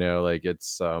now. Like it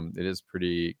is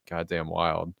pretty goddamn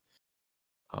wild.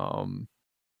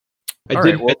 I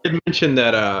did mention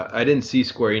that I didn't see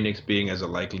Square Enix being as a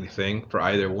likely thing for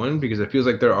either one, because it feels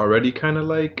like they're already kind of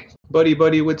like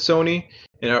buddy with Sony,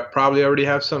 and I probably already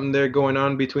have something there going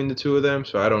on between the two of them.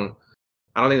 So I don't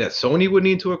think that Sony would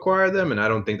need to acquire them, and I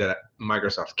don't think that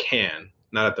Microsoft can,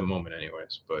 not at the moment,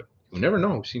 anyways. But you never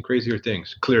know. We've seen crazier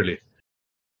things, clearly.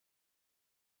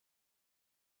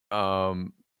 All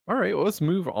right. Well, let's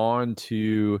move on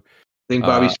to. I think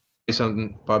Bobby's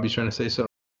something. Bobby's trying to say something.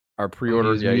 Our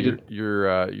pre-order,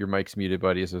 your mic's muted,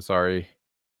 buddy. So sorry.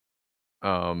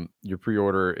 Your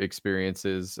pre-order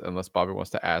experiences, unless Bobby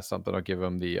wants to add something, I'll give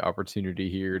him the opportunity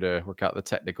here to work out the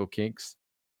technical kinks.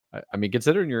 I mean,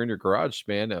 considering you're in your garage,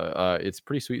 man, it's a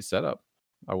pretty sweet setup,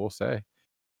 I will say.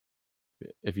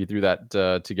 If you threw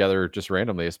that together just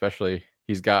randomly, especially,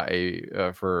 he's got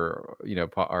for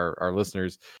our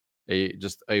listeners,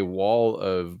 just a wall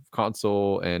of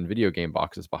console and video game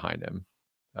boxes behind him.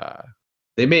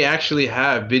 They may actually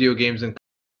have video games and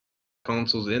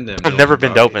consoles in them. They've never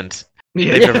been opened.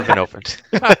 Yeah. They've never been opened.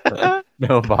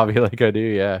 No, Bobby, like I do,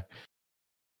 yeah.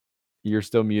 You're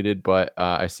still muted, but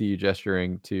I see you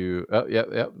gesturing to. Oh,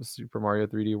 yep. Super Mario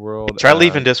 3D World. Try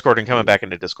leaving Discord and coming back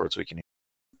into Discord so we can hear.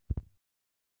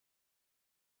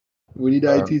 We need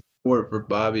IT support for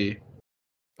Bobby.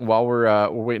 While we're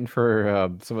waiting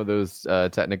for some of those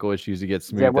technical issues to get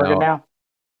smoothed out. Is that working now?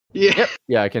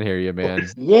 Yeah, I can hear you, man.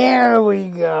 There we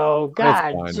go.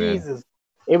 God, fine, Jesus. Man.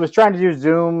 It was trying to do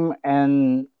Zoom,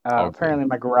 and apparently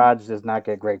my garage does not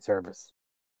get great service.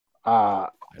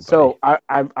 So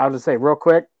I'll just say real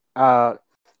quick,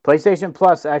 PlayStation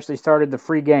Plus actually started the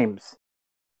free games.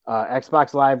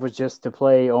 Xbox Live was just to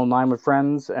play online with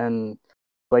friends, and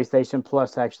PlayStation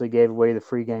Plus actually gave away the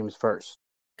free games first.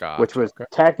 Gotcha. Which was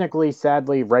technically,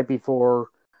 sadly, right before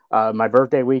my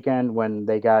birthday weekend when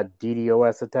they got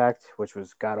DDoS attacked, which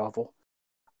was god awful.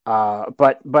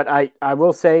 But I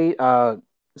will say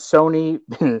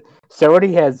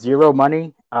Sony has zero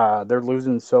money. They're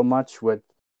losing so much with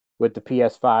the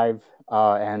PS5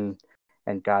 and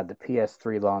God, the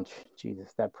PS3 launch.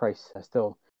 Jesus, that price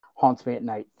still haunts me at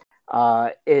night.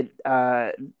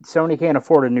 Sony can't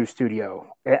afford a new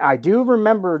studio. I do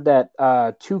remember that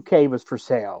 2K was for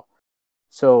sale.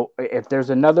 So if there's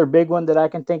another big one that I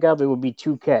can think of, it would be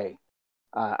 2K.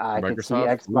 I can see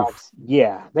Xbox. Oof.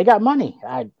 Yeah, they got money.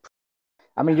 I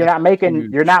mean, you're not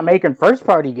making first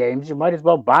party games. You might as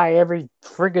well buy every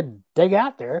friggin' thing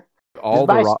out there. All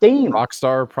the Steam.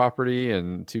 Rockstar property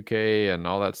and 2K and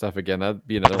all that stuff again. That'd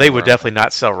be another. They would definitely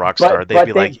not sell Rockstar. They'd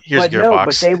be like, "Here's your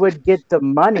box." But they would get the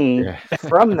money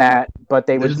from that. But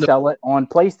they would sell it on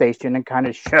PlayStation and kind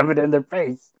of shove it in their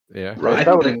face. Yeah, right.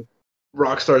 I think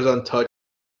Rockstar's untouchable.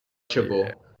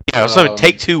 Yeah, so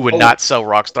Take-Two would not sell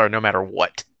Rockstar no matter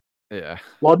what. Yeah.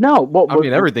 Well, no. Well, I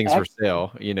mean, everything's for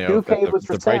sale. 2K was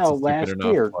for sale last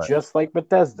year, just like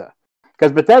Bethesda.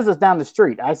 Because Bethesda's down the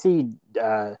street. I see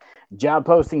job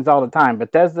postings all the time.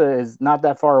 Bethesda is not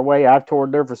that far away. I've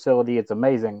toured their facility. It's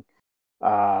amazing.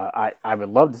 I would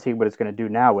love to see what it's going to do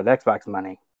now with Xbox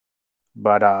money.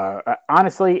 But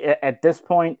honestly, at this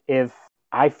point, if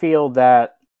I feel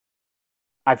that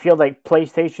I feel like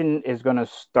PlayStation is going to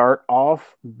start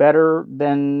off better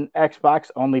than Xbox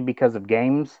only because of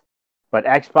games, but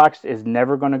Xbox is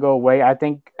never going to go away. I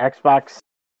think Xbox,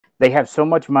 they have so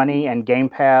much money and Game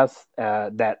Pass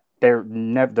that their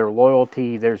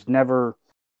loyalty, there's never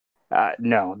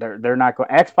no, they're not going.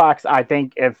 Xbox, I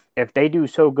think if they do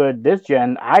so good this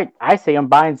gen, I say I'm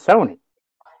buying Sony.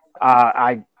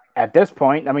 I At this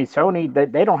point, I mean Sony,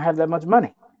 they don't have that much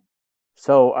money.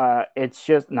 So it's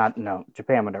just not, no,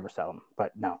 Japan would never sell them,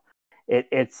 but no,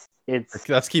 it's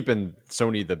That's keeping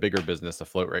Sony the bigger business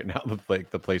afloat right now. Like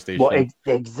the PlayStation. well,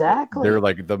 exactly. They're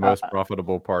like the most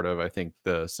profitable part of, I think,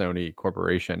 the Sony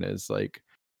corporation is like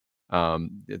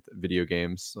video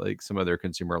games. Like some of their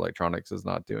consumer electronics is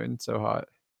not doing so hot.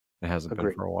 It hasn't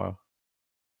been for a while.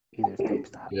 Either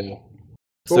GameStop. Yeah.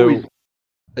 So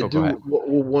I do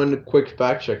one quick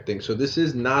fact check thing. So this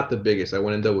is not the biggest. I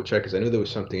went and double checked because I knew there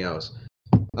was something else.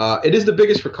 It is the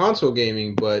biggest for console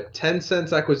gaming, but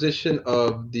Tencent's acquisition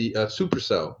of the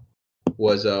Supercell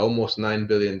was almost $9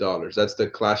 billion. That's the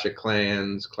Clash of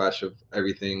Clans, Clash of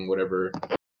everything, whatever,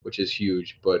 which is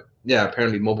huge. But yeah,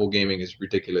 apparently mobile gaming is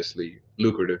ridiculously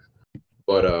lucrative.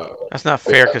 But that's not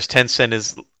fair because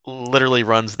Tencent literally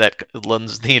runs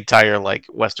the entire like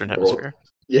Western Hemisphere.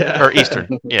 Yeah. Or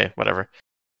Eastern. Yeah, whatever.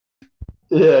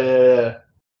 Yeah.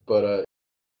 But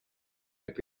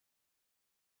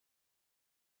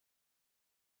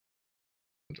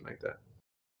something like that.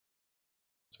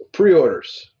 So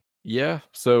pre-orders. Yeah.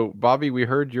 So Bobby, we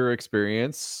heard your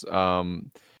experience,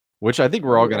 which I think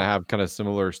we're all gonna have kind of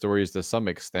similar stories to some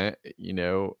extent. You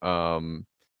know,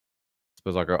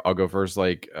 suppose I'll go first.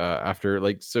 Like after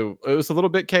so it was a little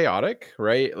bit chaotic,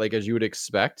 right? Like as you would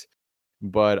expect,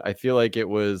 but I feel like it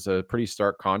was a pretty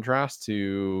stark contrast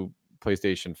to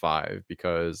PlayStation 5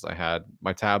 because I had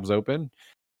my tabs open.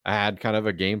 I had kind of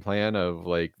a game plan of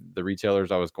like the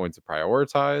retailers I was going to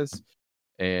prioritize.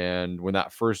 And when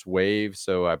that first wave,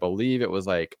 so I believe it was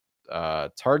like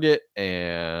Target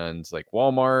and like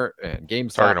Walmart and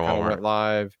GameStop kind of went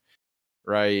live,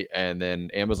 right? And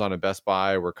then Amazon and Best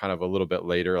Buy were kind of a little bit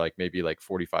later, like maybe like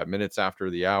 45 minutes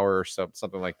after the hour or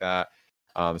something like that.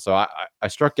 So I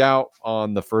struck out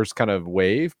on the first kind of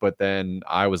wave, but then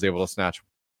I was able to snatch,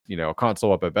 a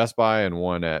console up at Best Buy and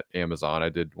one at Amazon. I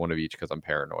did one of each because I'm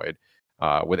paranoid.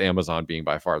 With Amazon being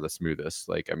by far the smoothest.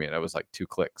 Like, I mean, it was like 2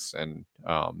 clicks and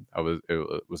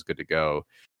it was good to go.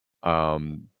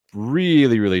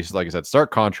 Really, really, like I said,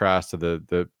 stark contrast to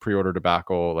the pre-order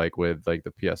debacle, like with like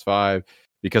the PS5,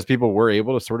 because people were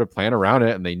able to sort of plan around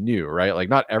it and they knew, right? Like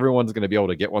not everyone's going to be able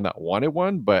to get one that wanted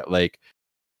one, but like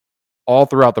all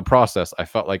throughout the process, I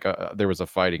felt like there was a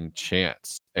fighting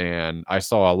chance, and I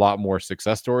saw a lot more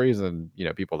success stories and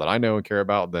people that I know and care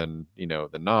about than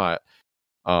than not.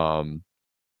 And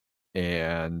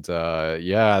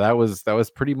yeah, that was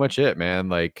pretty much it, man.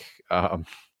 Like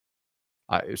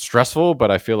stressful, but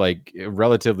I feel like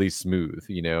relatively smooth,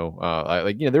 there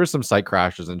were some site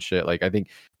crashes and shit. Like I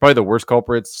think probably the worst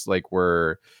culprits like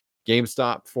were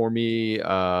GameStop for me.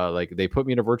 Like they put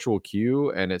me in a virtual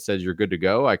queue and it says you're good to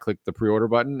go. I clicked the pre-order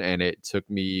button and it took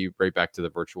me right back to the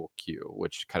virtual queue,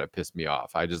 which kind of pissed me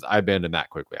off. I abandoned that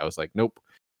quickly. I was like, nope.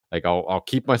 Like I'll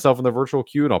keep myself in the virtual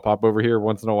queue and I'll pop over here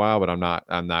once in a while, but I'm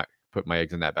not put my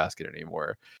eggs in that basket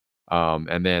anymore.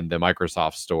 And then the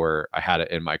Microsoft store, I had it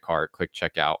in my cart, click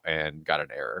checkout, and got an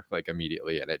error like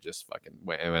immediately, and it just fucking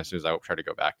went. And as soon as I tried to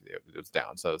go back, it was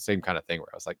down. So same kind of thing where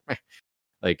I was like, meh,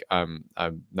 like I'm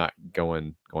not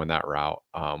going that route.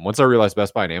 Once I realized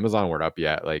Best Buy and Amazon weren't up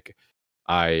yet, like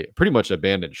I pretty much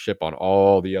abandoned ship on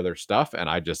all the other stuff, and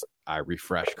I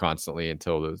refresh constantly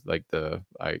until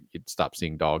I stopped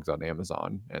seeing dogs on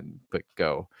Amazon and click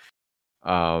go.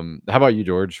 How about you,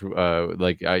 George?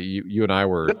 You and I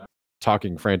were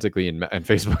talking frantically in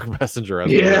Facebook Messenger.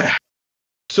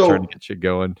 So trying to get shit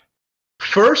going.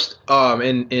 First,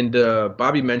 and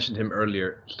Bobby mentioned him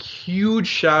earlier. Huge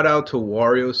shout out to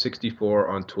Wario64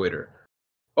 on Twitter.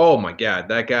 Oh my God,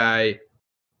 that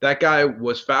guy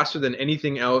was faster than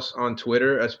anything else on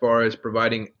Twitter as far as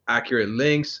providing accurate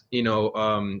links.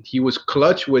 He was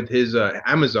clutch with his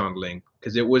Amazon link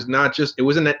because it wasn't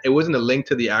a link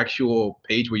to the actual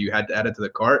page where you had to add it to the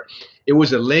cart. It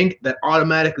was a link that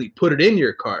automatically put it in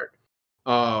your cart.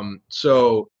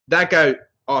 So that guy,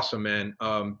 awesome, man.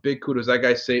 Big kudos. That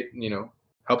guy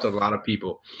helped a lot of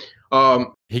people.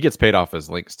 He gets paid off his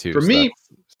links too. For me,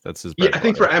 that's his. Yeah, I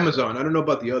think for Amazon. I don't know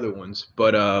about the other ones,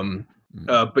 but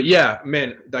yeah,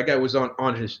 man, that guy was on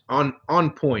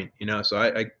point, so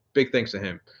I big thanks to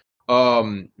him.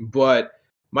 But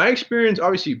my experience,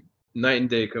 obviously, night and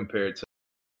day compared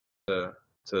to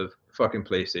fucking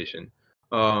PlayStation.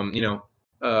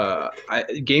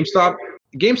 GameStop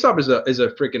GameStop is a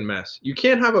freaking mess. You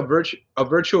can't have a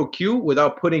virtual queue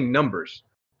without putting numbers.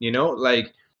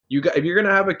 Like if you're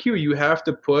gonna have a queue, you have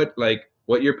to put like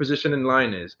what your position in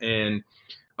line is. And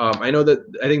I know that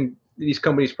I think these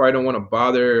companies probably don't want to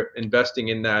bother investing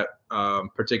in that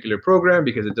particular program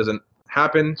because it doesn't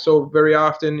happen so very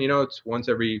often. It's once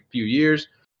every few years.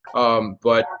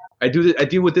 But I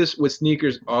deal with this with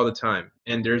sneakers all the time.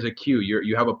 And there's a queue.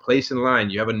 You have a place in line.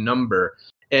 You have a number.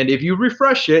 And if you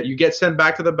refresh it, you get sent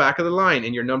back to the back of the line,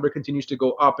 and your number continues to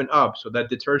go up and up. So that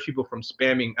deters people from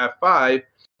spamming F5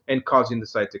 and causing the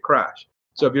site to crash.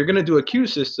 So if you're going to do a queue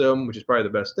system, which is probably the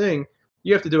best thing,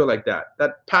 you have to do it like that.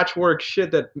 That patchwork shit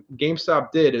that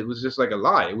GameStop did, it was just like a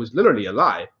lie. It was literally a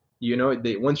lie.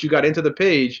 Once you got into the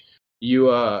page, you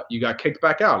got kicked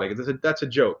back out. Like that's a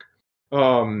joke.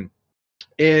 And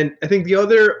I think the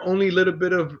other only little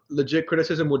bit of legit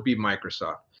criticism would be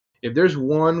Microsoft. If there's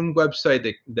one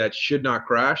website that should not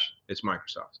crash, it's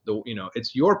Microsoft.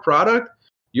 It's your product.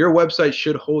 Your website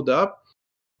should hold up.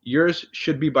 Yours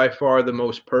should be by far the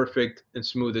most perfect and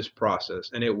smoothest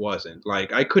process, and it wasn't.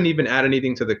 Like I couldn't even add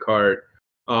anything to the cart.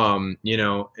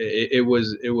 It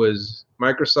was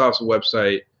Microsoft's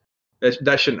website.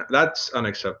 That's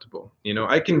unacceptable.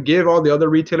 I can give all the other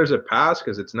retailers a pass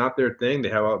because it's not their thing. They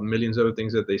have millions of other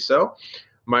things that they sell.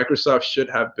 Microsoft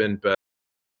should have been better.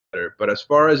 But as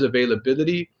far as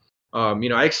availability,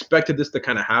 I expected this to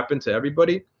kind of happen to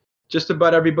everybody. Just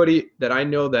about everybody that I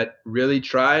know that really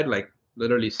tried, like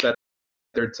literally set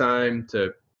their time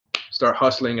to start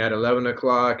hustling at 11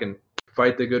 o'clock and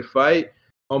fight the good fight,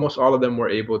 almost all of them were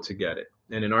able to get it.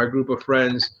 And in our group of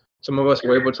friends, some of us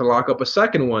were able to lock up a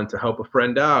second one to help a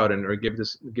friend out or give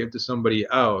to somebody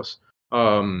else.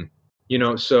 So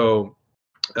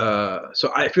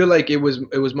I feel like it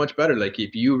was much better. Like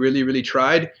if you really, really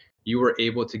tried, you were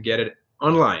able to get it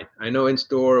online. I know in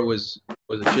store was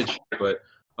a shit show, but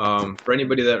for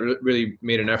anybody that really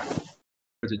made an effort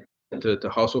to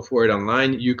hustle for it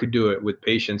online, you could do it with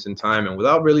patience and time and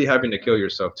without really having to kill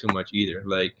yourself too much either.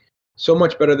 Like so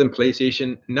much better than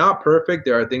PlayStation. Not perfect.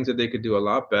 There are things that they could do a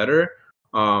lot better.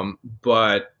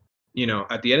 But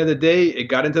at the end of the day, it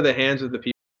got into the hands of the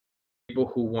people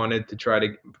who wanted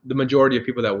to the majority of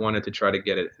people that wanted to try to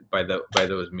get it by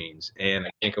those means. And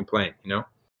I can't complain,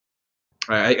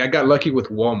 I got lucky with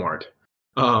Walmart.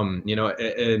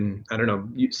 And I don't know,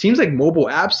 it seems like mobile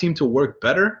apps seem to work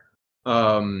better,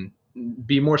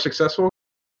 be more successful.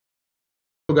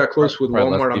 Got close with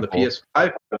Walmart on the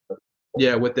PS5.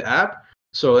 Yeah, with the app.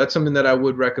 So that's something that I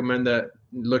would recommend that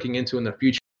looking into in the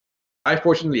future. I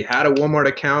fortunately had a Walmart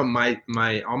account.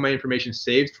 My all my information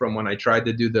saved from when I tried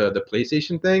to do the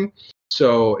PlayStation thing.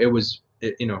 So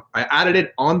I added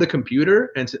it on the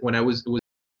computer, and when it was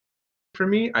for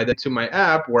me, I did to my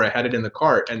app where I had it in the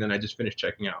cart, and then I just finished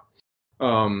checking out.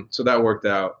 So that worked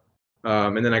out.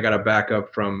 And then I got a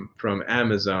backup from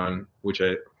Amazon, which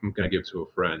I'm gonna give to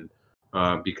a friend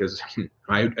because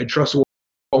I trust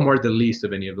Walmart the least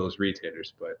of any of those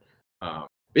retailers. But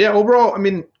yeah, overall, I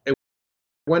mean, it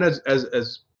went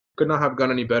as could not have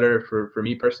gone any better for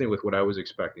me personally with what I was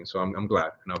expecting. So I'm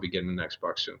glad, and I'll be getting an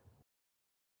Xbox soon.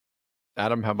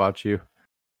 Adam, how about you?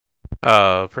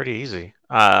 Pretty easy.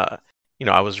 I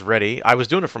was ready. I was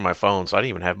doing it from my phone, so I didn't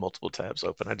even have multiple tabs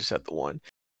open. I just had the one.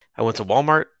 I went to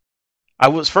Walmart. I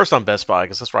was first on Best Buy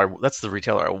because that's the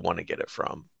retailer I want to get it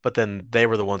from. But then they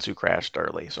were the ones who crashed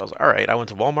early. So I was like, all right, I went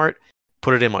to Walmart,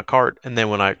 put it in my cart, and then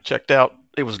when I checked out,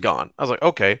 it was gone. I was like,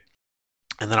 okay.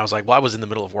 And then I was like, well, I was in the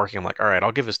middle of working. I'm like, all right,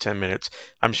 I'll give this 10 minutes.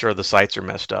 I'm sure the sites are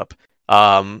messed up.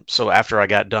 So after I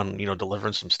got done,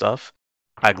 delivering some stuff,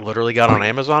 I literally got on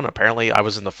Amazon. Apparently, I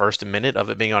was in the first minute of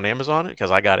it being on Amazon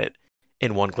because I got it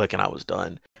in one click and I was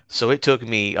done. So it took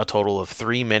me a total of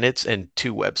 3 minutes and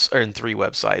 3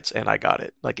 websites, and I got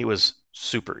it. Like it was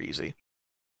super easy.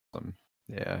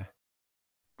 Yeah.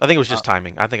 I think it was just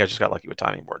timing. I think I just got lucky with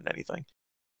timing more than anything.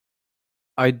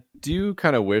 I do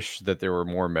kind of wish that there were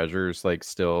more measures, like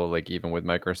still, like even with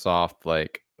Microsoft,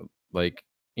 like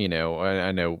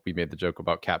I know we made the joke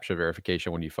about CAPTCHA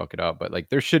verification when you fuck it up, but like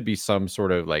there should be some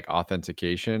sort of like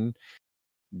authentication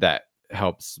that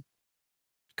helps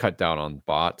cut down on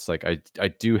bots. Like I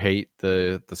do hate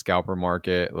the scalper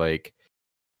market. Like,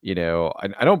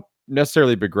 I don't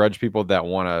necessarily begrudge people that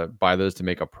want to buy those to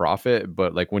make a profit,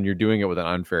 but like when you're doing it with an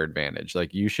unfair advantage,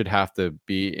 like you should have to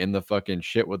be in the fucking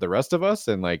shit with the rest of us.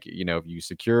 And like, if you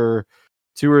secure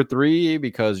 2 or 3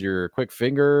 because you're quick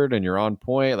fingered and you're on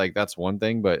point, like that's one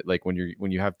thing. But like when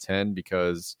you have 10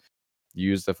 because you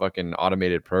use the fucking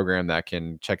automated program that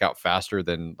can check out faster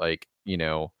than like,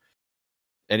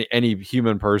 any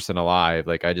human person alive.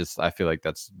 Like I feel like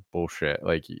that's bullshit.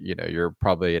 Like you're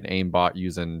probably an aimbot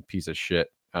using piece of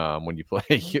shit when you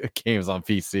play games on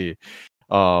PC.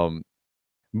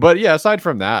 But yeah, aside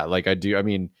from that, like I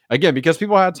mean, again, because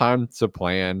people had time to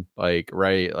plan, like,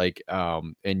 right, like,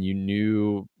 and you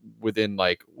knew within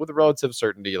like with relative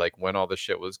certainty, like when all the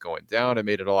shit was going down, it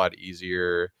made it a lot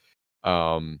easier.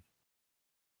 And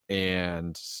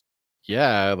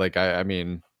yeah, like I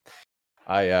mean,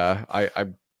 I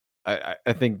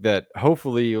think that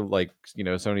hopefully, like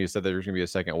Sony said that there's gonna be a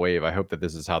second wave. I hope that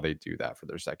this is how they do that for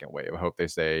their second wave. I hope they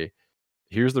say,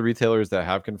 here's the retailers that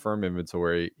have confirmed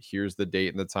inventory. Here's the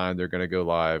date and the time they're going to go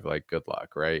live. Like, good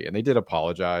luck, right? And they did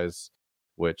apologize,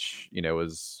 which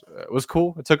was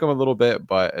cool. It took them a little bit,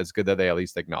 but it's good that they at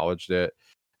least acknowledged it.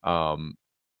 I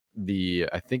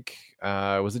think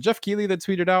was it Jeff Keighley that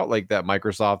tweeted out like that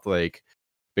Microsoft like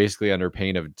basically under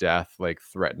pain of death like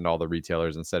threatened all the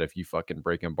retailers and said, if you fucking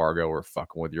break embargo, we're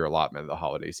fucking with your allotment of the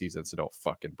holiday season, so don't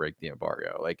fucking break the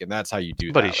embargo. Like, and that's how you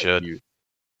do But that. he should.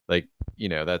 Like,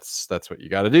 that's what you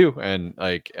got to do. And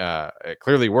like, it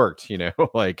clearly worked,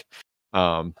 like,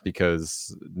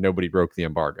 because nobody broke the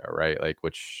embargo, right? Like,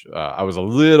 which I was a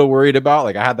little worried about.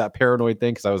 Like, I had that paranoid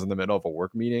thing because I was in the middle of a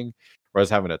work meeting where I was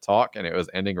having a talk and it was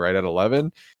ending right at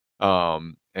 11.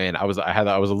 And I was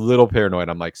a little paranoid.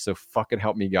 I'm like, so fucking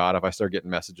help me God, if I start getting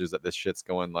messages that this shit's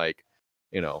going like,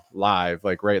 live,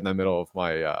 like right in the middle of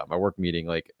my my work meeting,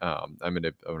 like, I'm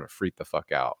gonna freak the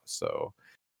fuck out. So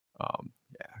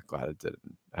yeah, glad it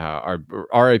didn't. Our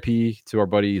RIP to our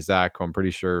buddy Zach, who I'm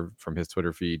pretty sure from his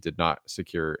Twitter feed did not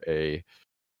secure a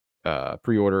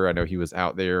pre-order. I know he was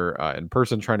out there in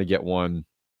person trying to get one.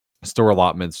 Store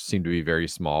allotments seem to be very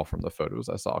small from the photos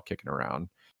I saw kicking around.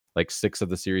 Like 6 of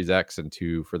the Series X and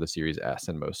 2 for the Series S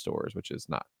in most stores, which is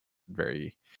not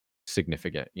very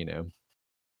significant,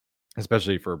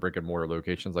 especially for brick and mortar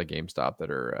locations like GameStop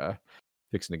that are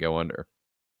fixing to go under.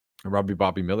 And Robbie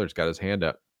Bobby Miller's got his hand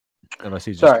up. Unless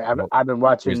he's sorry, just I've been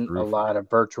watching a lot of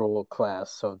virtual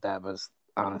class, so that was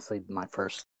honestly my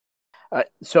first.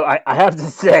 So I have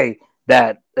to say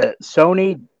that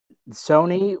Sony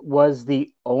was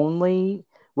the only,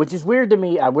 which is weird to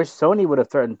me. I wish Sony would have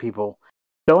threatened people.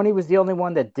 Sony was the only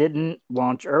one that didn't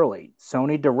launch early.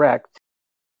 Sony Direct,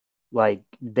 like,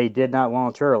 they did not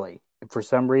launch early. For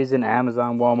some reason,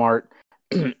 Amazon, Walmart,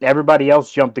 everybody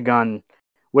else jumped the gun,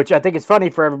 which I think is funny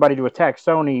for everybody to attack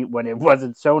Sony when it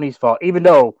wasn't Sony's fault, even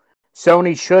though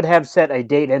Sony should have set a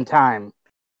date and time.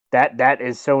 That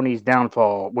is Sony's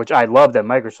downfall, which I love that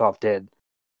Microsoft did.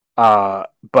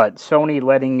 But Sony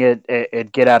letting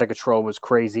it get out of control was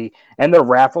crazy. And the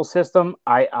raffle system,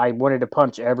 I wanted to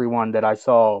punch everyone that I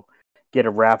saw get a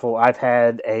raffle. I've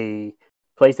had a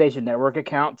PlayStation Network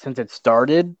account since it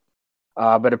started,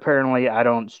 but apparently I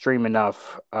don't stream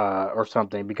enough or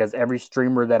something, because every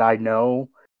streamer that I know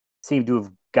seemed to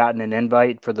have gotten an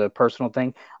invite for the personal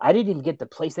thing. I didn't even get the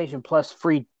PlayStation Plus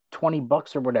free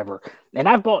 $20 or whatever, and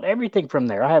I've bought everything from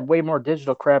there. I have way more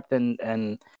digital crap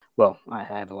than well, I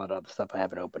have a lot of other stuff I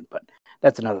haven't opened, but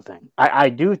that's another thing. I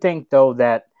do think though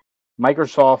that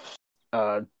Microsoft's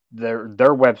their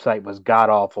website was god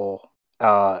awful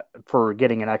for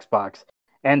getting an Xbox,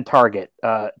 and Target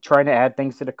trying to add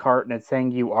things to the cart and it's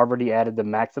saying you already added the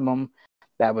maximum.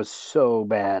 That was so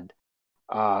bad.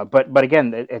 But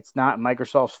again, it's not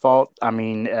Microsoft's fault. I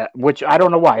mean, which I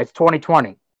don't know why. It's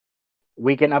 2020.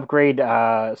 We can upgrade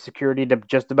security to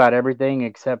just about everything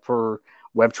except for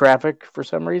web traffic for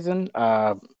some reason.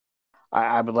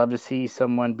 I would love to see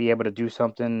someone be able to do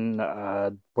something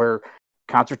where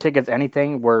concert tickets,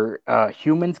 anything where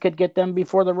humans could get them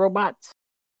before the robots.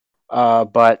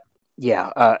 But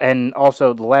yeah, and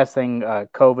also the last thing,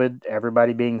 COVID,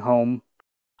 everybody being home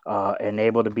and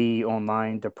able to be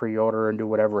online to pre-order and do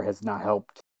whatever has not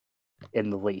helped in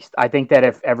the least. I think that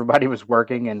if everybody was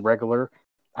working and regular,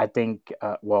 I think,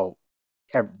 the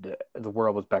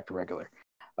world was back to regular.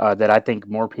 That I think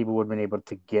more people would have been able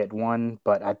to get one,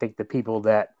 but I think the people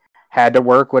that had to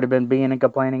work would have been being and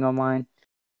complaining online.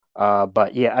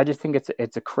 But yeah, I just think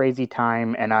it's a crazy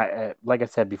time, and I like I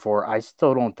said before, I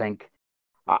still don't think.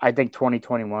 I think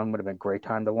 2021 would have been a great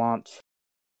time to launch.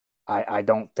 I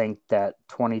don't think that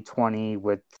 2020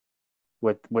 with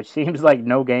which seems like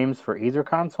no games for either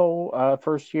console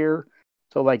first year,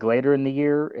 so like later in the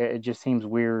year, it just seems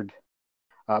weird.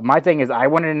 My thing is, I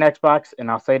wanted an Xbox, and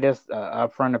I'll say this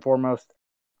up front and foremost.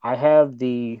 I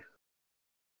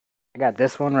got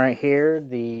this one right here,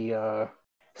 the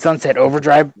Sunset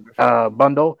Overdrive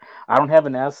bundle. I don't have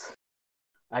an S.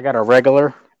 I got a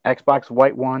regular Xbox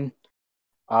white one.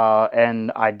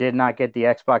 And I did not get the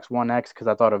Xbox One X because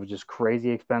I thought it was just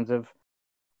crazy expensive.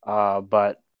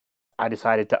 But I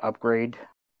decided to upgrade.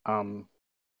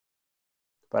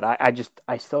 But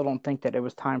I still don't think that it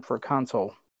was time for a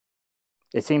console.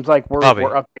 It seems like we're Bobby.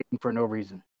 updating for no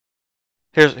reason.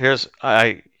 Here's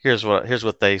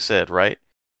what they said, right?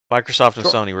 Microsoft and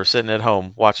Sure. Sony were sitting at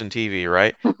home watching TV,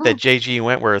 right? That JG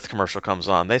Wentworth commercial comes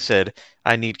on. They said,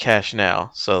 "I need cash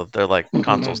now." So they're like,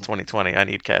 "Consoles 2020, I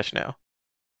need cash now."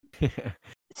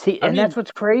 See, and that's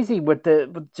what's crazy with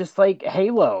just like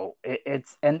Halo.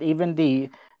 It's and even the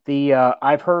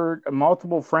I've heard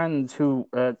multiple friends who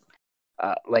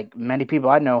like many people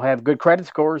I know have good credit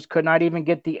scores could not even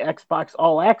get the Xbox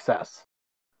All Access.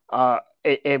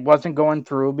 It wasn't going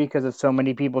through because of so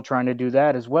many people trying to do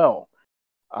that as well.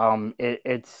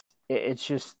 It's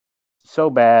just so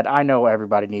bad. I know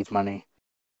everybody needs money,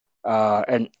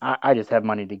 and I just have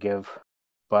money to give,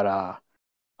 but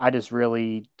I just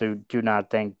really do not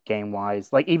think game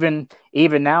wise. Like even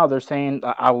now, they're saying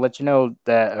I'll let you know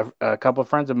that a couple of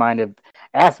friends of mine have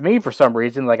asked me for some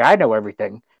reason, like I know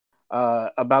everything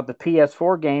about the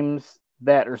PS4 games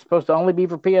that are supposed to only be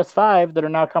for PS5 that are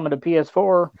now coming to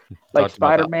PS4, like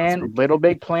Spider-Man, Little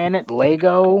Big Planet,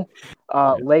 Lego,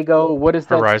 Lego. What is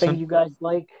that Horizon? thing you guys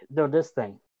like? No, this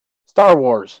thing, Star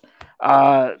Wars.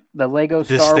 The Lego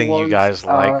This Star thing Wars. you guys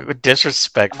like?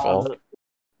 Disrespectful.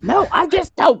 No, I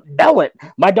just don't know it.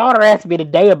 My daughter asked me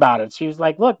today about it. She was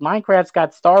like, "Look, Minecraft's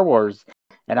got Star Wars,"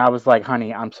 and I was like,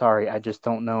 "Honey, I'm sorry, I just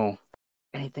don't know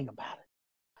anything about it."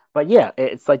 But yeah,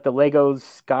 it's like the Lego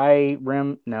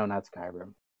Skyrim. No, not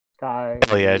Skyrim. Sky.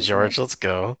 Oh yeah, George, let's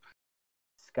go.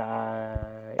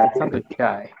 Sky. It's something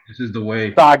Sky. This is the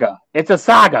way. Saga. It's a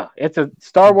saga. It's a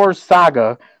Star Wars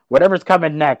saga. Whatever's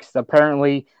coming next.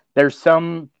 Apparently, there's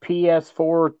some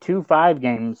PS4 2.5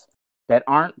 games that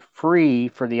aren't free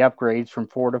for the upgrades from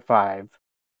 4 to 5,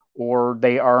 or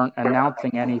they aren't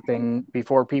announcing anything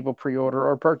before people pre-order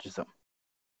or purchase them.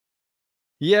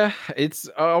 Yeah, it's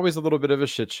always a little bit of a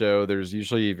shit show. There's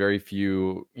usually very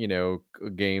few,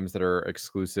 games that are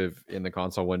exclusive in the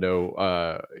console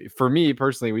window. For me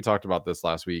personally, we talked about this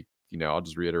last week. I'll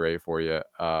just reiterate for you.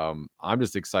 I'm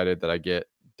just excited that I get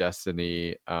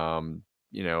Destiny,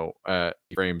 at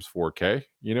frames 4K,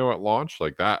 at launch,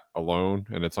 like that alone,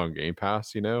 and it's on Game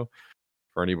Pass,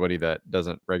 for anybody that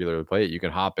doesn't regularly play it, you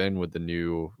can hop in with the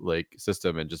new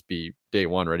system and just be day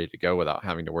one ready to go without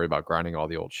having to worry about grinding all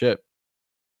the old shit.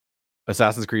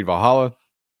 Assassin's Creed Valhalla,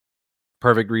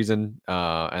 perfect reason.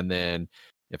 And then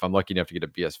if I'm lucky enough to get a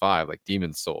PS5, like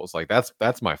Demon's Souls, like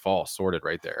that's my fall sorted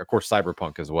right there. Of course,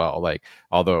 Cyberpunk as well. Like,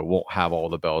 although it won't have all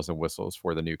the bells and whistles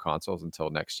for the new consoles until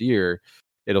next year,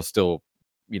 it'll still,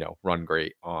 run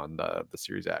great on the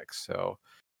Series X. So,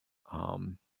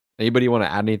 anybody want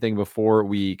to add anything before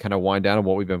we kind of wind down on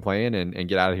what we've been playing and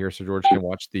get out of here so George can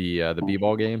watch the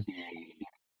B-ball game?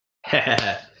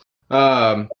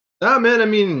 Nah, man. I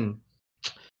mean,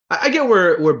 I get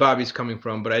where Bobby's coming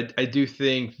from, but I do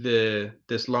think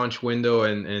this launch window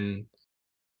and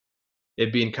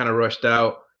it being kind of rushed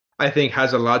out, I think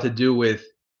has a lot to do with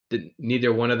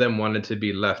neither one of them wanted to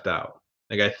be left out.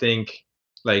 Like I think,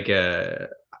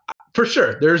 for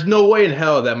sure, there's no way in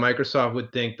hell that Microsoft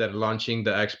would think that launching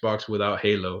the Xbox without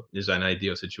Halo is an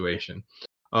ideal situation.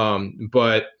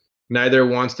 But neither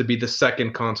wants to be the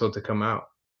second console to come out.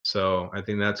 So I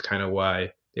think that's kind of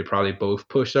why they probably both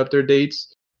pushed up their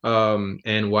dates.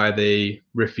 And why they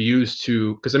refuse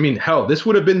to, because I mean, hell, this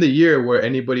would have been the year where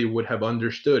anybody would have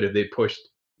understood if they pushed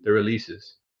the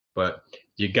releases. But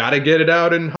you got to get it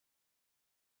out in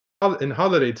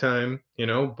holiday time,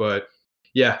 But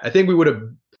yeah, I think it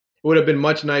would have been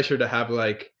much nicer to have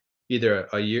like either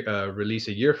a year release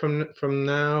a year from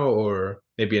now or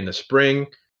maybe in the spring.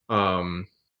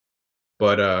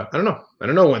 But I don't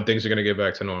know when things are gonna get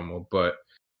back to normal. But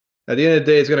at the end of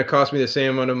the day, it's gonna cost me the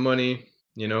same amount of money.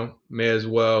 May as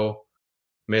well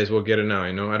get it now.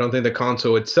 I don't think the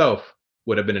console itself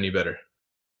would have been any better.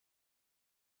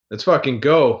 Let's fucking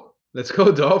go. Let's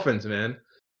go Dolphins, man.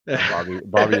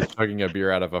 Bobby is chugging a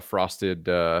beer out of a frosted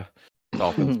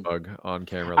Dolphins mug on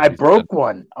camera. I broke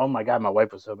one. Oh my god, my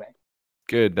wife was so mad.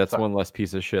 Good. That's one less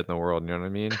piece of shit in the world. You know what I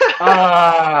mean?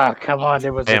 Come on.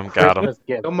 There was Damn, a got him. Christmas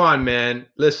gift. Come on, man.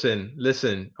 Listen,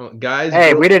 guys.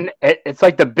 Hey, we didn't. It's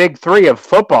like the big three of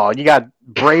football. You got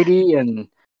Brady, and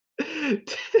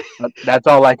that's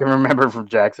all I can remember from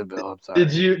Jacksonville. I'm sorry.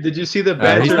 Did you see the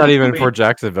banter? He's not even for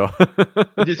Jacksonville.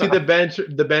 Did you see the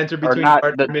banter between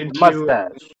Gardner Minshew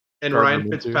mustache and Gardner Ryan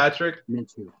Minshew. Fitzpatrick?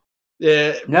 Minshew.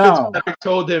 Yeah, No. Fitzpatrick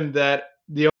told him that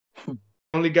the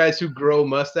only guys who grow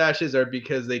mustaches are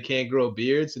because they can't grow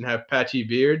beards and have patchy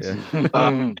beards. Yeah.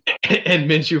 And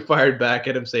Minshew fired back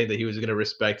at him saying that he was going to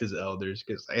respect his elders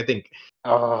because I think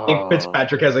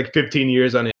Fitzpatrick has like 15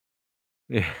 years on it.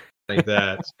 Yeah. like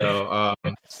that.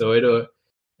 So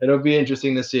it'll be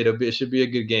interesting to see. It should be a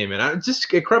good game, and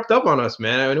it crept up on us,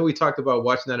 man. I know we talked about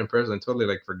watching that in person. I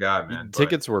totally forgot, man.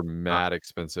 Tickets were mad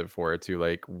expensive for it too.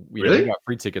 Like we Really? got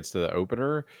free tickets to the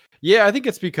opener. Yeah, I think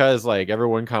it's because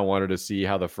everyone kind of wanted to see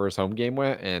how the first home game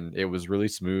went, and it was really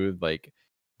smooth. Like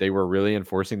they were really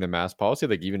enforcing the mask policy.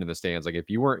 Like even in the stands, if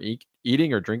you weren't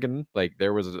eating or drinking,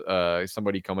 there was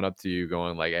somebody coming up to you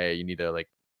going "Hey, you need to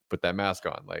put that mask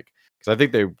on." Because I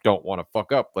think they don't want to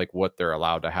fuck up what they're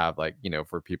allowed to have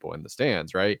for people in the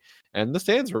stands, right? And the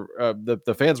stands were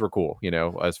the fans were cool,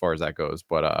 as far as that goes.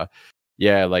 But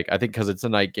yeah, I think because it's a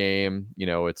night game,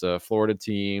 it's a Florida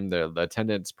team. The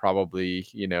attendance probably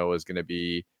is going to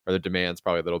be, or the demand's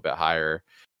probably a little bit higher.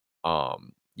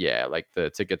 Yeah, the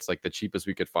tickets, the cheapest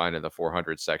we could find in the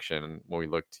 400 section when we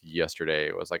looked yesterday,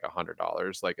 it was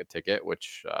 $100 a ticket,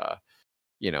 which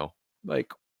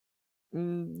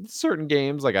certain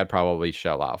games I'd probably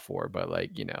shell out for, but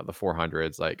the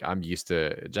 400s, I'm used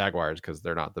to Jaguars because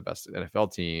they're not the best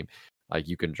NFL team.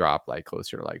 You can drop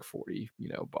closer to 40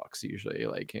 bucks usually,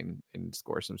 and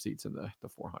score some seats in the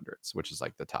 400s, which is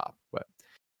the top. But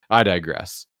I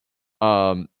digress.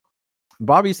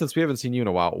 Bobby, since we haven't seen you in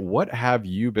a while, what have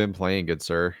you been playing, good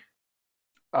sir?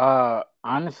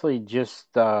 Honestly,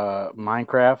 just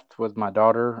Minecraft with my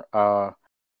daughter.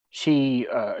 She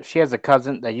has a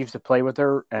cousin that used to play with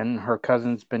her, and her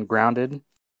cousin's been grounded.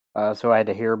 So I had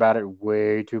to hear about it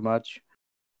way too much.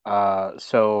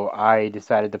 So I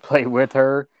decided to play with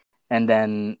her, and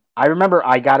then I remember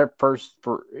I got it first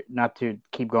for, not to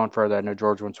keep going further. I know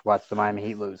George wants to watch the Miami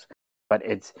Heat lose, but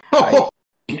it's I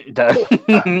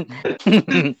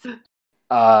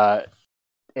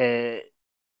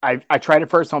tried it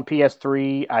first on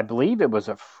PS3. I believe it was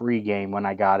a free game when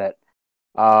I got it.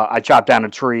 I chopped down a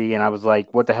tree and I was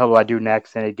like, what the hell do I do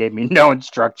next? And it gave me no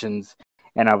instructions.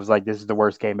 And I was like, this is the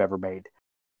worst game ever made.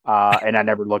 And I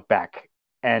never looked back.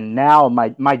 And now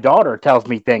my daughter tells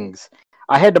me things.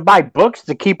 I had to buy books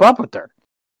to keep up with her.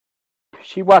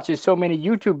 She watches so many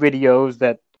YouTube videos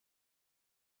that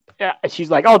she's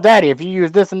like, oh, Daddy, if you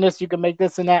use this and this, you can make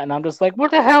this and that. And I'm just like,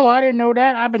 what the hell? I didn't know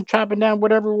that. I've been chopping down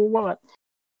whatever we want.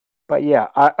 But yeah,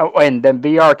 and then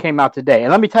VR came out today,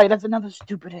 and let me tell you, that's another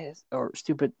stupid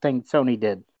thing Sony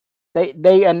did.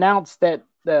 They announced that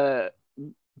the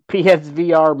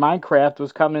PSVR Minecraft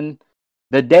was coming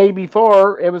the day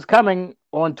before it was coming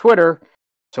on Twitter.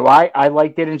 So I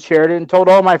liked it and shared it and told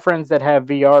all my friends that have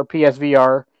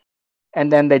PSVR, and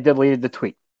then they deleted the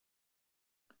tweet.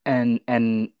 And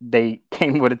they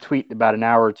came with a tweet about an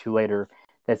hour or two later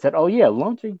that said, "Oh yeah,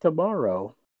 launching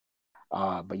tomorrow."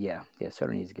 But yeah,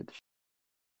 Sony needs to get the.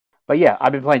 But yeah,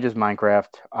 I've been playing just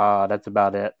Minecraft. That's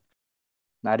about it.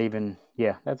 That's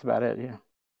about it. Yeah.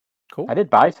 Cool. I did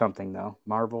buy something though.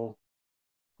 Marvel,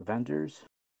 Avengers,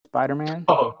 Spider-Man.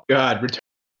 Oh God, that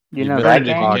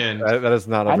game? That is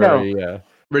not a very.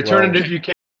 Return it if you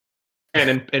can,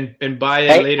 and buy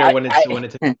it later when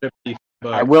it's 50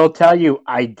 bucks. I will tell you,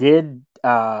 I did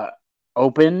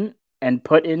open and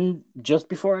put in just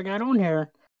before I got on here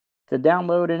to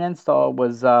download and install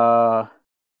was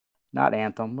not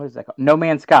Anthem. What is that called? No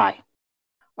Man's Sky.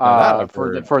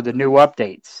 For the new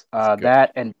updates.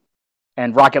 That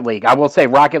and Rocket League. I will say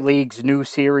Rocket League's new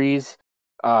series,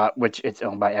 which it's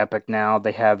owned by Epic now.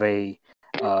 They have a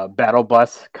battle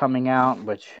bus coming out,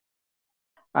 which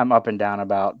I'm up and down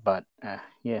about. But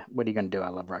yeah, what are you gonna do? I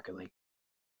love Rocket League.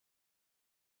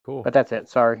 Cool. But that's it.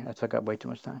 Sorry, I took up way too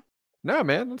much time. No,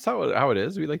 man, that's how it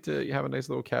is. We like to have a nice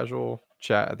little casual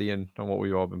chat at the end on what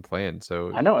we've all been playing.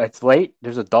 So I know it's late.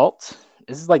 There's adults.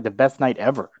 This is the best night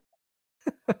ever.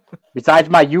 Besides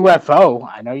my UFO,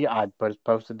 I know I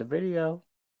posted the video,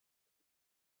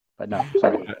 but no,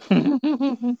 sorry.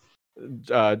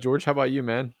 George, how about you,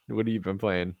 man? What have you been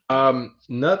playing?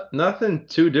 Nothing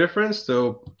too different.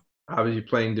 Still, obviously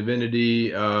playing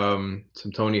Divinity, some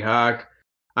Tony Hawk.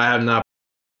 I have not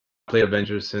played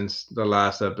Avengers since the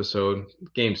last episode. The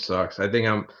game sucks. I think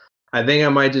I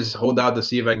might just hold out to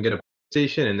see if I can get a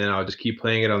PlayStation, and then I'll just keep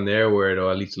playing it on there where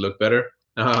it'll at least look better.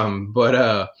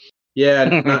 Yeah,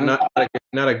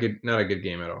 not a good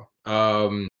game at all.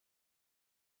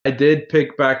 I did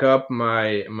pick back up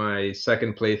my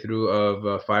second playthrough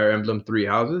of Fire Emblem Three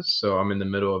Houses, so I'm in the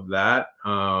middle of that.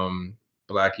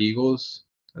 Black Eagles,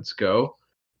 let's go.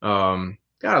 God,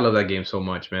 I love that game so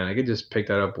much, man. I could just pick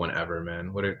that up whenever,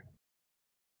 man. What a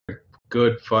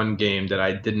good, fun game that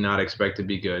I did not expect to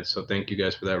be good. So thank you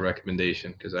guys for that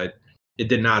recommendation, because it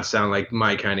did not sound like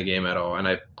my kind of game at all, and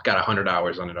I got 100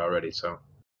 hours on it already. So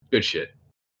good shit.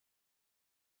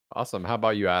 Awesome. How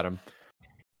about you, Adam?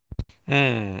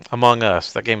 Among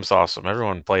Us. That game's awesome.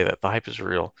 Everyone play that. The hype is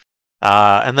real.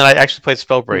 And then I actually played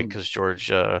Spellbreak because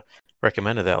George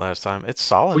recommended that last time. It's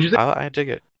solid. What'd you think? I dig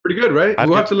it. Pretty good, right? I'd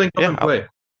We'll get- have to link up yeah, and play.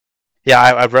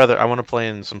 I want to play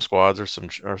in some squads or some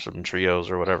trios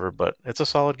or whatever. But it's a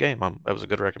solid game. That was a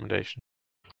good recommendation.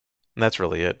 And that's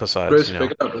really it. Besides, Chris,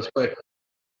 pick it up. Let's play.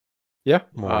 Yeah.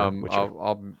 More Witcher.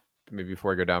 I'll maybe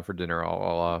before I go down for dinner,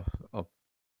 I'll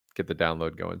get the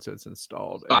download going so it's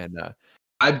installed. And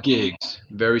 5 gigs,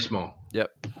 very small.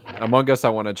 Yep. Among Us, I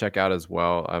want to check out as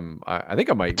well. I think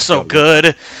I might. So good.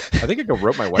 I think I could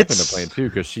rope my wife into It's- playing too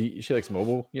because she likes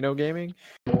mobile, gaming.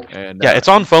 And Yeah, it's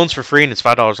on phones for free and it's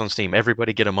 $5 on Steam.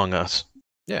 Everybody get Among Us.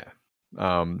 Yeah.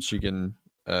 She can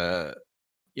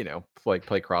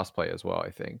play crossplay as well, I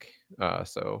think.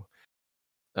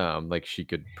 Like she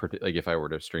could like if I were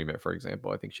to stream it, for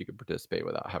example, I think she could participate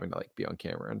without having to like be on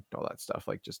camera and all that stuff,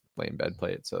 like just play in bed,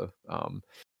 play it. So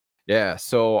yeah,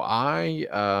 so I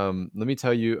let me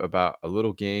tell you about a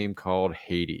little game called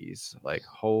Hades. Like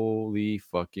holy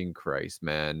fucking Christ,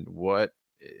 man. What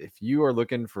if you are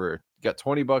looking for, you got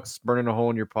 $20 burning a hole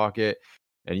in your pocket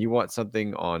and you want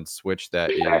something on Switch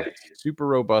that is super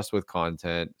robust with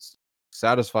content,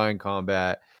 satisfying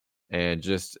combat, and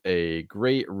just a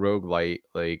great roguelite.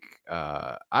 Like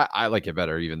I like it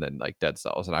better even than like Dead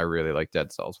Cells, and I really like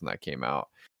Dead Cells when that came out.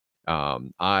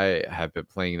 I have been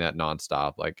playing that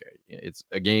nonstop. Like it's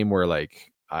a game where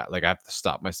like I have to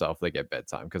stop myself like at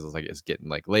bedtime because it's getting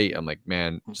like late. I'm like,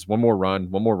 man, just one more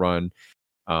run.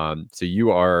 So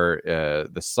you are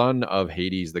the son of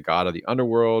Hades, the god of the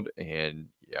underworld, and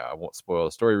yeah, I won't spoil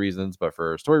the story reasons, but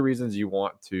for story reasons, you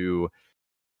want to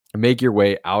make your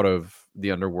way out of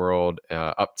the underworld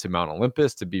up to Mount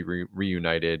Olympus to be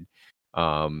reunited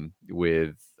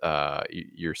with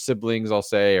your siblings, I'll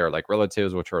say, or like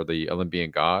relatives, which are the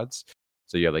Olympian gods.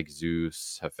 So you have like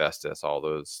Zeus, Hephaestus, all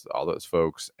those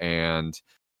folks, and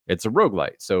it's a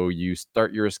roguelite. So you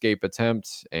start your escape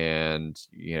attempt, and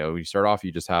you start off,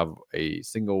 you just have a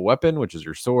single weapon, which is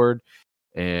your sword.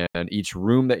 And each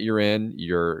room that you're in,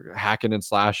 you're hacking and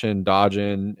slashing,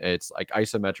 dodging. It's like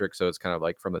isometric, so it's kind of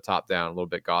like from the top down, a little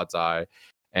bit God's eye.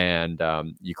 And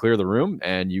you clear the room,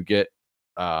 and you get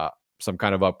some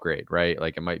kind of upgrade, right?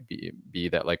 Like it might be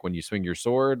that like when you swing your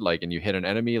sword, like and you hit an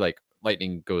enemy, like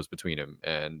lightning goes between them,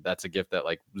 and that's a gift that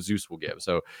like Zeus will give.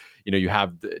 So you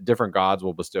have different gods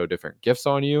will bestow different gifts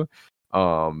on you.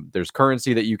 There's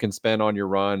currency that you can spend on your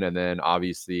run, and then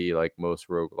obviously like most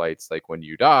roguelites, like when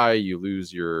you die, you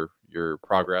lose your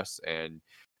progress. And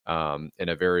in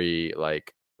a very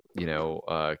like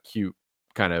cute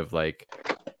kind of like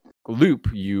loop,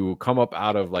 you come up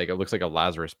out of like, it looks like a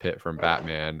Lazarus pit from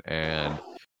Batman, and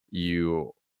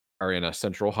you are in a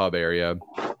central hub area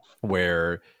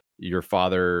where your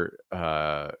father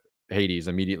Hades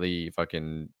immediately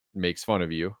fucking makes fun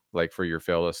of you, like for your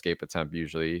failed escape attempt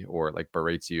usually, or like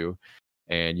berates you.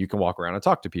 And you can walk around and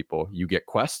talk to people. You get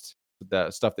quests,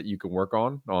 that stuff that you can work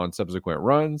on subsequent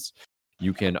runs.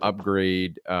 You can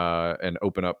upgrade and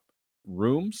open up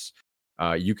rooms.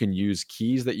 You can use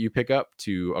keys that you pick up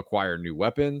to acquire new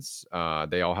weapons.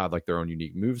 They all have like their own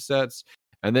unique move sets.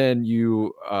 And then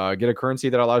you get a currency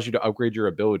that allows you to upgrade your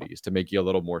abilities to make you a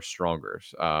little more stronger,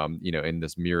 in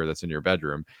this mirror that's in your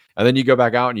bedroom. And then you go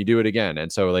back out and you do it again.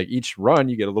 And so like each run,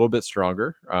 you get a little bit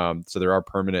stronger. So there are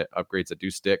permanent upgrades that do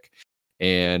stick.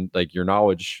 And like your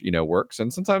knowledge, works.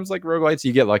 And sometimes like roguelites,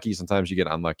 you get lucky. Sometimes you get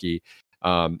unlucky.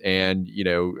 And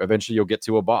eventually you'll get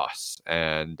to a boss.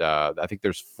 And I think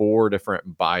there's 4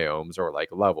 different biomes or like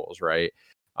levels, right?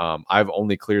 I've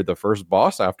only cleared the first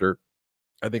boss after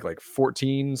I think like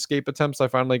 14 escape attempts. I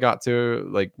finally got to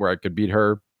like where I could beat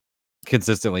her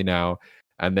consistently now.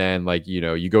 And then like,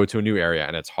 you go to a new area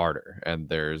and it's harder. And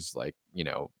there's like,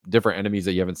 different enemies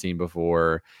that you haven't seen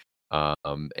before.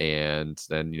 And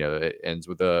then, it ends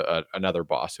with another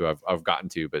boss who I've gotten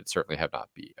to, but certainly have not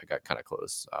beat. I got kind of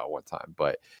close one time,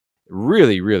 but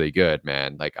really, really good,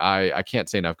 man. Like I can't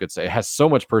say enough good to say. It has so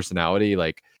much personality.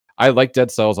 Like I like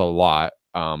Dead Cells a lot.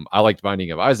 I liked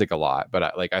Binding of Isaac a lot,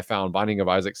 but I found Binding of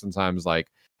Isaac sometimes like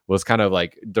was kind of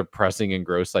like depressing and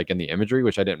gross, like in the imagery,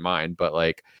 which I didn't mind, but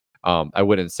like I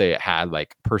wouldn't say it had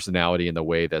like personality in the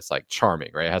way that's like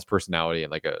charming, right? It has personality in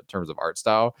like a terms of art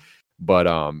style, but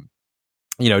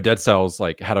Dead Cells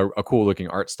like had a cool looking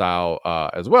art style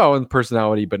as well, and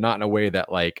personality, but not in a way that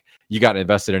like you got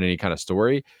invested in any kind of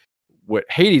story. What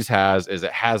Hades has is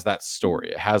it has that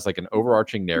story. It has like an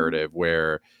overarching narrative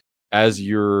where as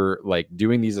you're like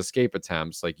doing these escape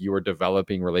attempts, like you are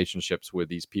developing relationships with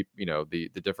these people, the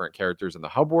different characters in the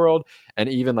hub world, and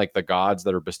even like the gods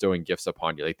that are bestowing gifts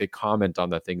upon you. Like they comment on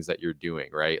the things that you're doing,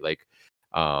 right? Like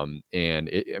And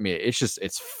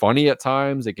it's funny at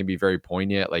times. It can be very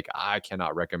poignant. Like, I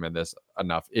cannot recommend this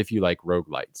enough if you like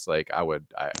roguelites. Like,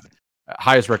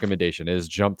 highest recommendation is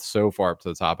jumped so far up to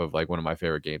the top of like one of my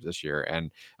favorite games this year, and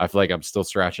I feel like I'm still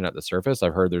scratching at the surface.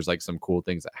 I've heard there's like some cool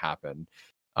things that happen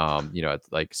at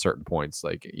like certain points,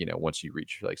 like once you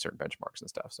reach like certain benchmarks and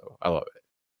stuff. So I love it.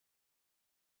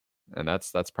 And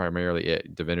that's primarily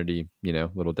it. Divinity,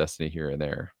 little Destiny here and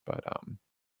there, but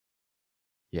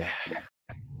yeah.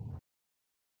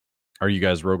 Are you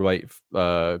guys roguelite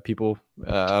people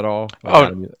at all?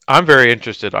 Like, I'm very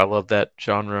interested. I love that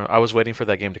genre. I was waiting for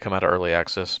that game to come out of early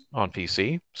access on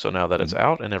PC. So now that it's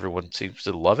out and everyone seems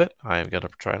to love it, I am going to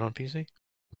try it on PC.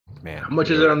 Man, how much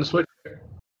is it on the Switch?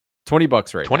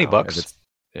 $20 right now. $20.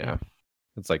 Yeah.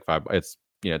 It's like $5. It's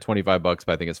 $25, but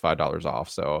I think it's $5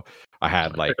 off. So I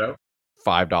had like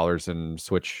 $5 in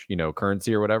Switch,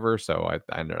 currency or whatever. So I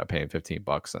ended up paying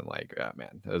 $15, and like,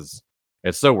 man,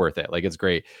 it's so worth it. Like, it's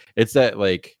great. It's that,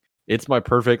 like, it's my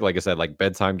perfect, like I said, like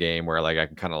bedtime game where like I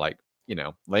can kind of like,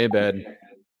 lay in bed,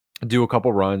 do a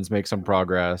couple runs, make some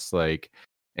progress, like,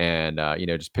 and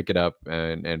just pick it up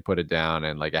and put it down,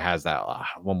 and like it has that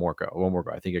one more go.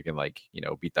 I think I can like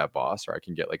beat that boss, or I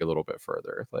can get like a little bit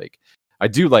further. Like, I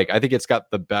think it's got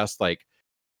the best like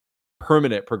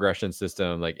permanent progression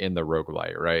system like in the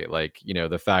roguelite, right? Like,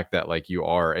 the fact that like you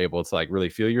are able to like really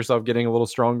feel yourself getting a little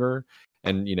stronger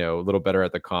and a little better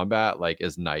at the combat, like,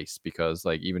 is nice, because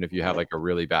like even if you have like a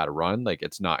really bad run, like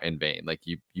it's not in vain. Like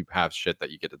you have shit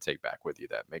that you get to take back with you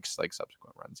that makes like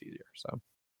subsequent runs easier. So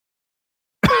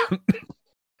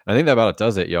I think that about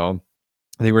does it, y'all.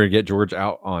 I think we're gonna get George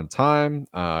out on time.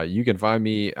 You can find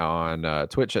me on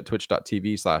Twitch at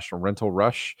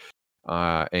twitch.tv/rentalrush.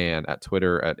 And at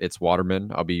Twitter at It's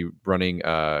Waterman. I'll be running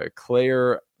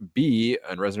Claire B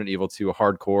and Resident Evil 2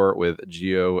 Hardcore with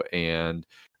Gio and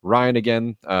Ryan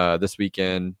again this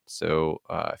weekend. So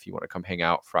if you want to come hang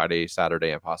out Friday,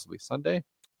 Saturday, and possibly Sunday,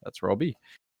 that's where I'll be.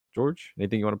 George,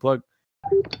 anything you want to plug?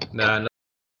 Nah,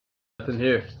 nothing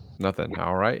here. Nothing.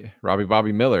 All right. Robbie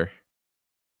Bobby Miller.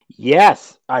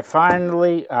 Yes, I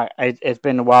finally. It's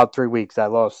been a wild 3 weeks. I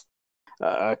lost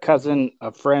a cousin,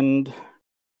 a friend.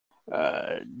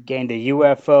 Gained a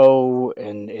UFO,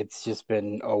 and it's just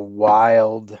been a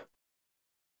wild.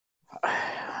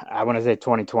 I want to say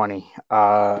 2020.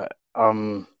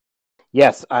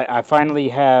 Yes, I finally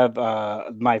have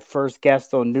my first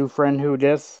guest on New Friend Who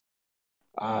Dis.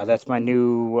 That's my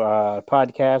new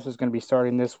podcast. It's going to be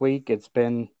starting this week. It's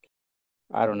been,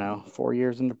 I don't know, 4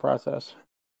 years in the process.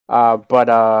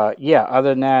 But yeah, other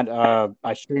than that,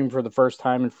 I streamed for the first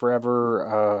time in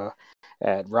forever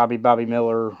at Robbie Bobby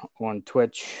Miller on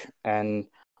Twitch, and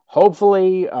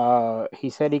hopefully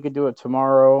he said he could do it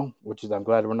tomorrow, which is, I'm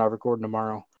glad we're not recording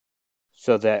tomorrow,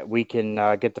 so that we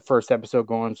can get the first episode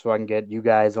going, so I can get you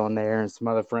guys on there and some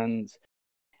other friends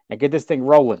and get this thing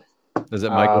rolling. Is it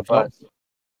Michael Phelps?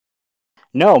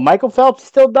 No, Michael Phelps is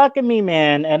still ducking me,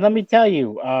 man. And let me tell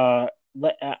you,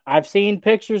 I've seen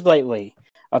pictures lately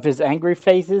of his angry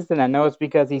faces, and I know it's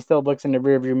because he still looks in the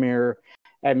rearview mirror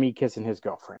at me kissing his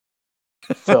girlfriend.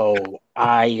 So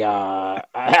I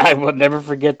will never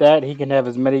forget that. He can have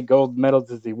as many gold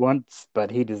medals as he wants, but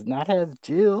he does not have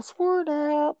Jill Sword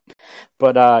out.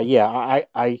 But yeah,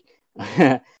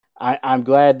 I'm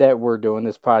glad that we're doing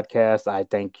this podcast. I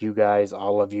thank you guys,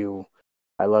 all of you.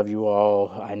 I love you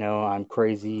all. I know I'm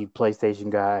crazy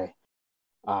PlayStation guy,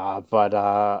 but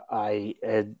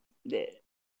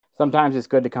sometimes it's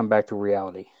good to come back to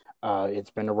reality. It's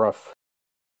been a rough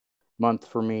month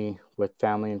for me with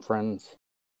family and friends,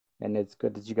 and it's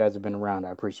good that you guys have been around.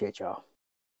 I appreciate y'all.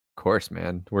 Of course,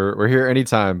 man. We're here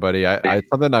anytime, buddy. I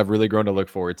something I've really grown to look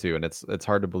forward to, and it's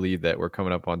hard to believe that we're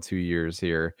coming up on 2 years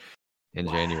here in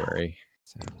January.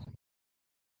 So,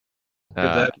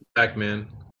 good back, man.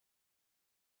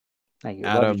 Thank you.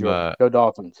 Adam, Go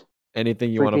Dolphins.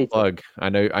 Anything you want to plug? I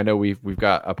know we've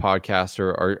got a podcast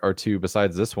or two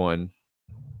besides this one.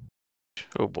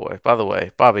 Oh boy. By the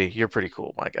way, Bobby, you're pretty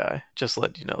cool, my guy. Just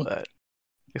let you know that.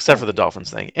 Except for the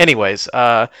Dolphins thing. Anyways,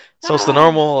 so it's the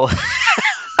normal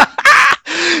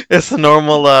it's the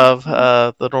normal of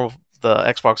the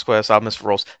Xbox Quest Optimus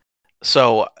Rolls.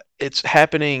 So it's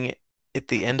happening at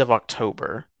the end of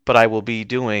October, but I will be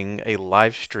doing a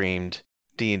live streamed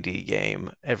D&D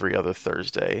game every other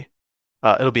Thursday.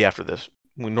 It'll be after this.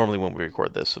 Normally when we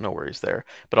record this, so no worries there.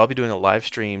 But I'll be doing a live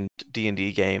streamed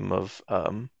D&D game of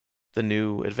the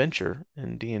new adventure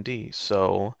in D&D.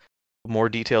 So more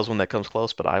details when that comes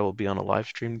close, but I will be on a live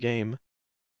stream game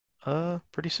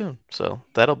pretty soon. So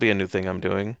that'll be a new thing I'm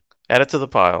doing. Add it to the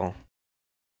pile.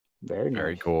 Very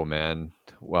Very nice. cool, man.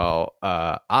 Well,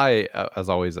 I, as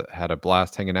always, had a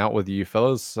blast hanging out with you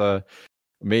fellas.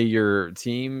 May your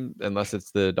team, unless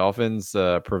it's the Dolphins,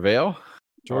 prevail,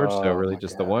 George. So Oh really my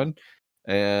just the God. one.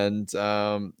 And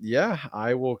yeah,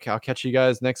 I'll catch you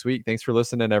guys next week. Thanks for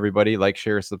listening, everybody. Like,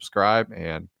 share, subscribe,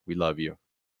 and we love you.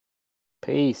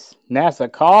 Peace.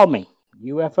 NASA, call me.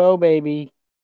 UFO baby.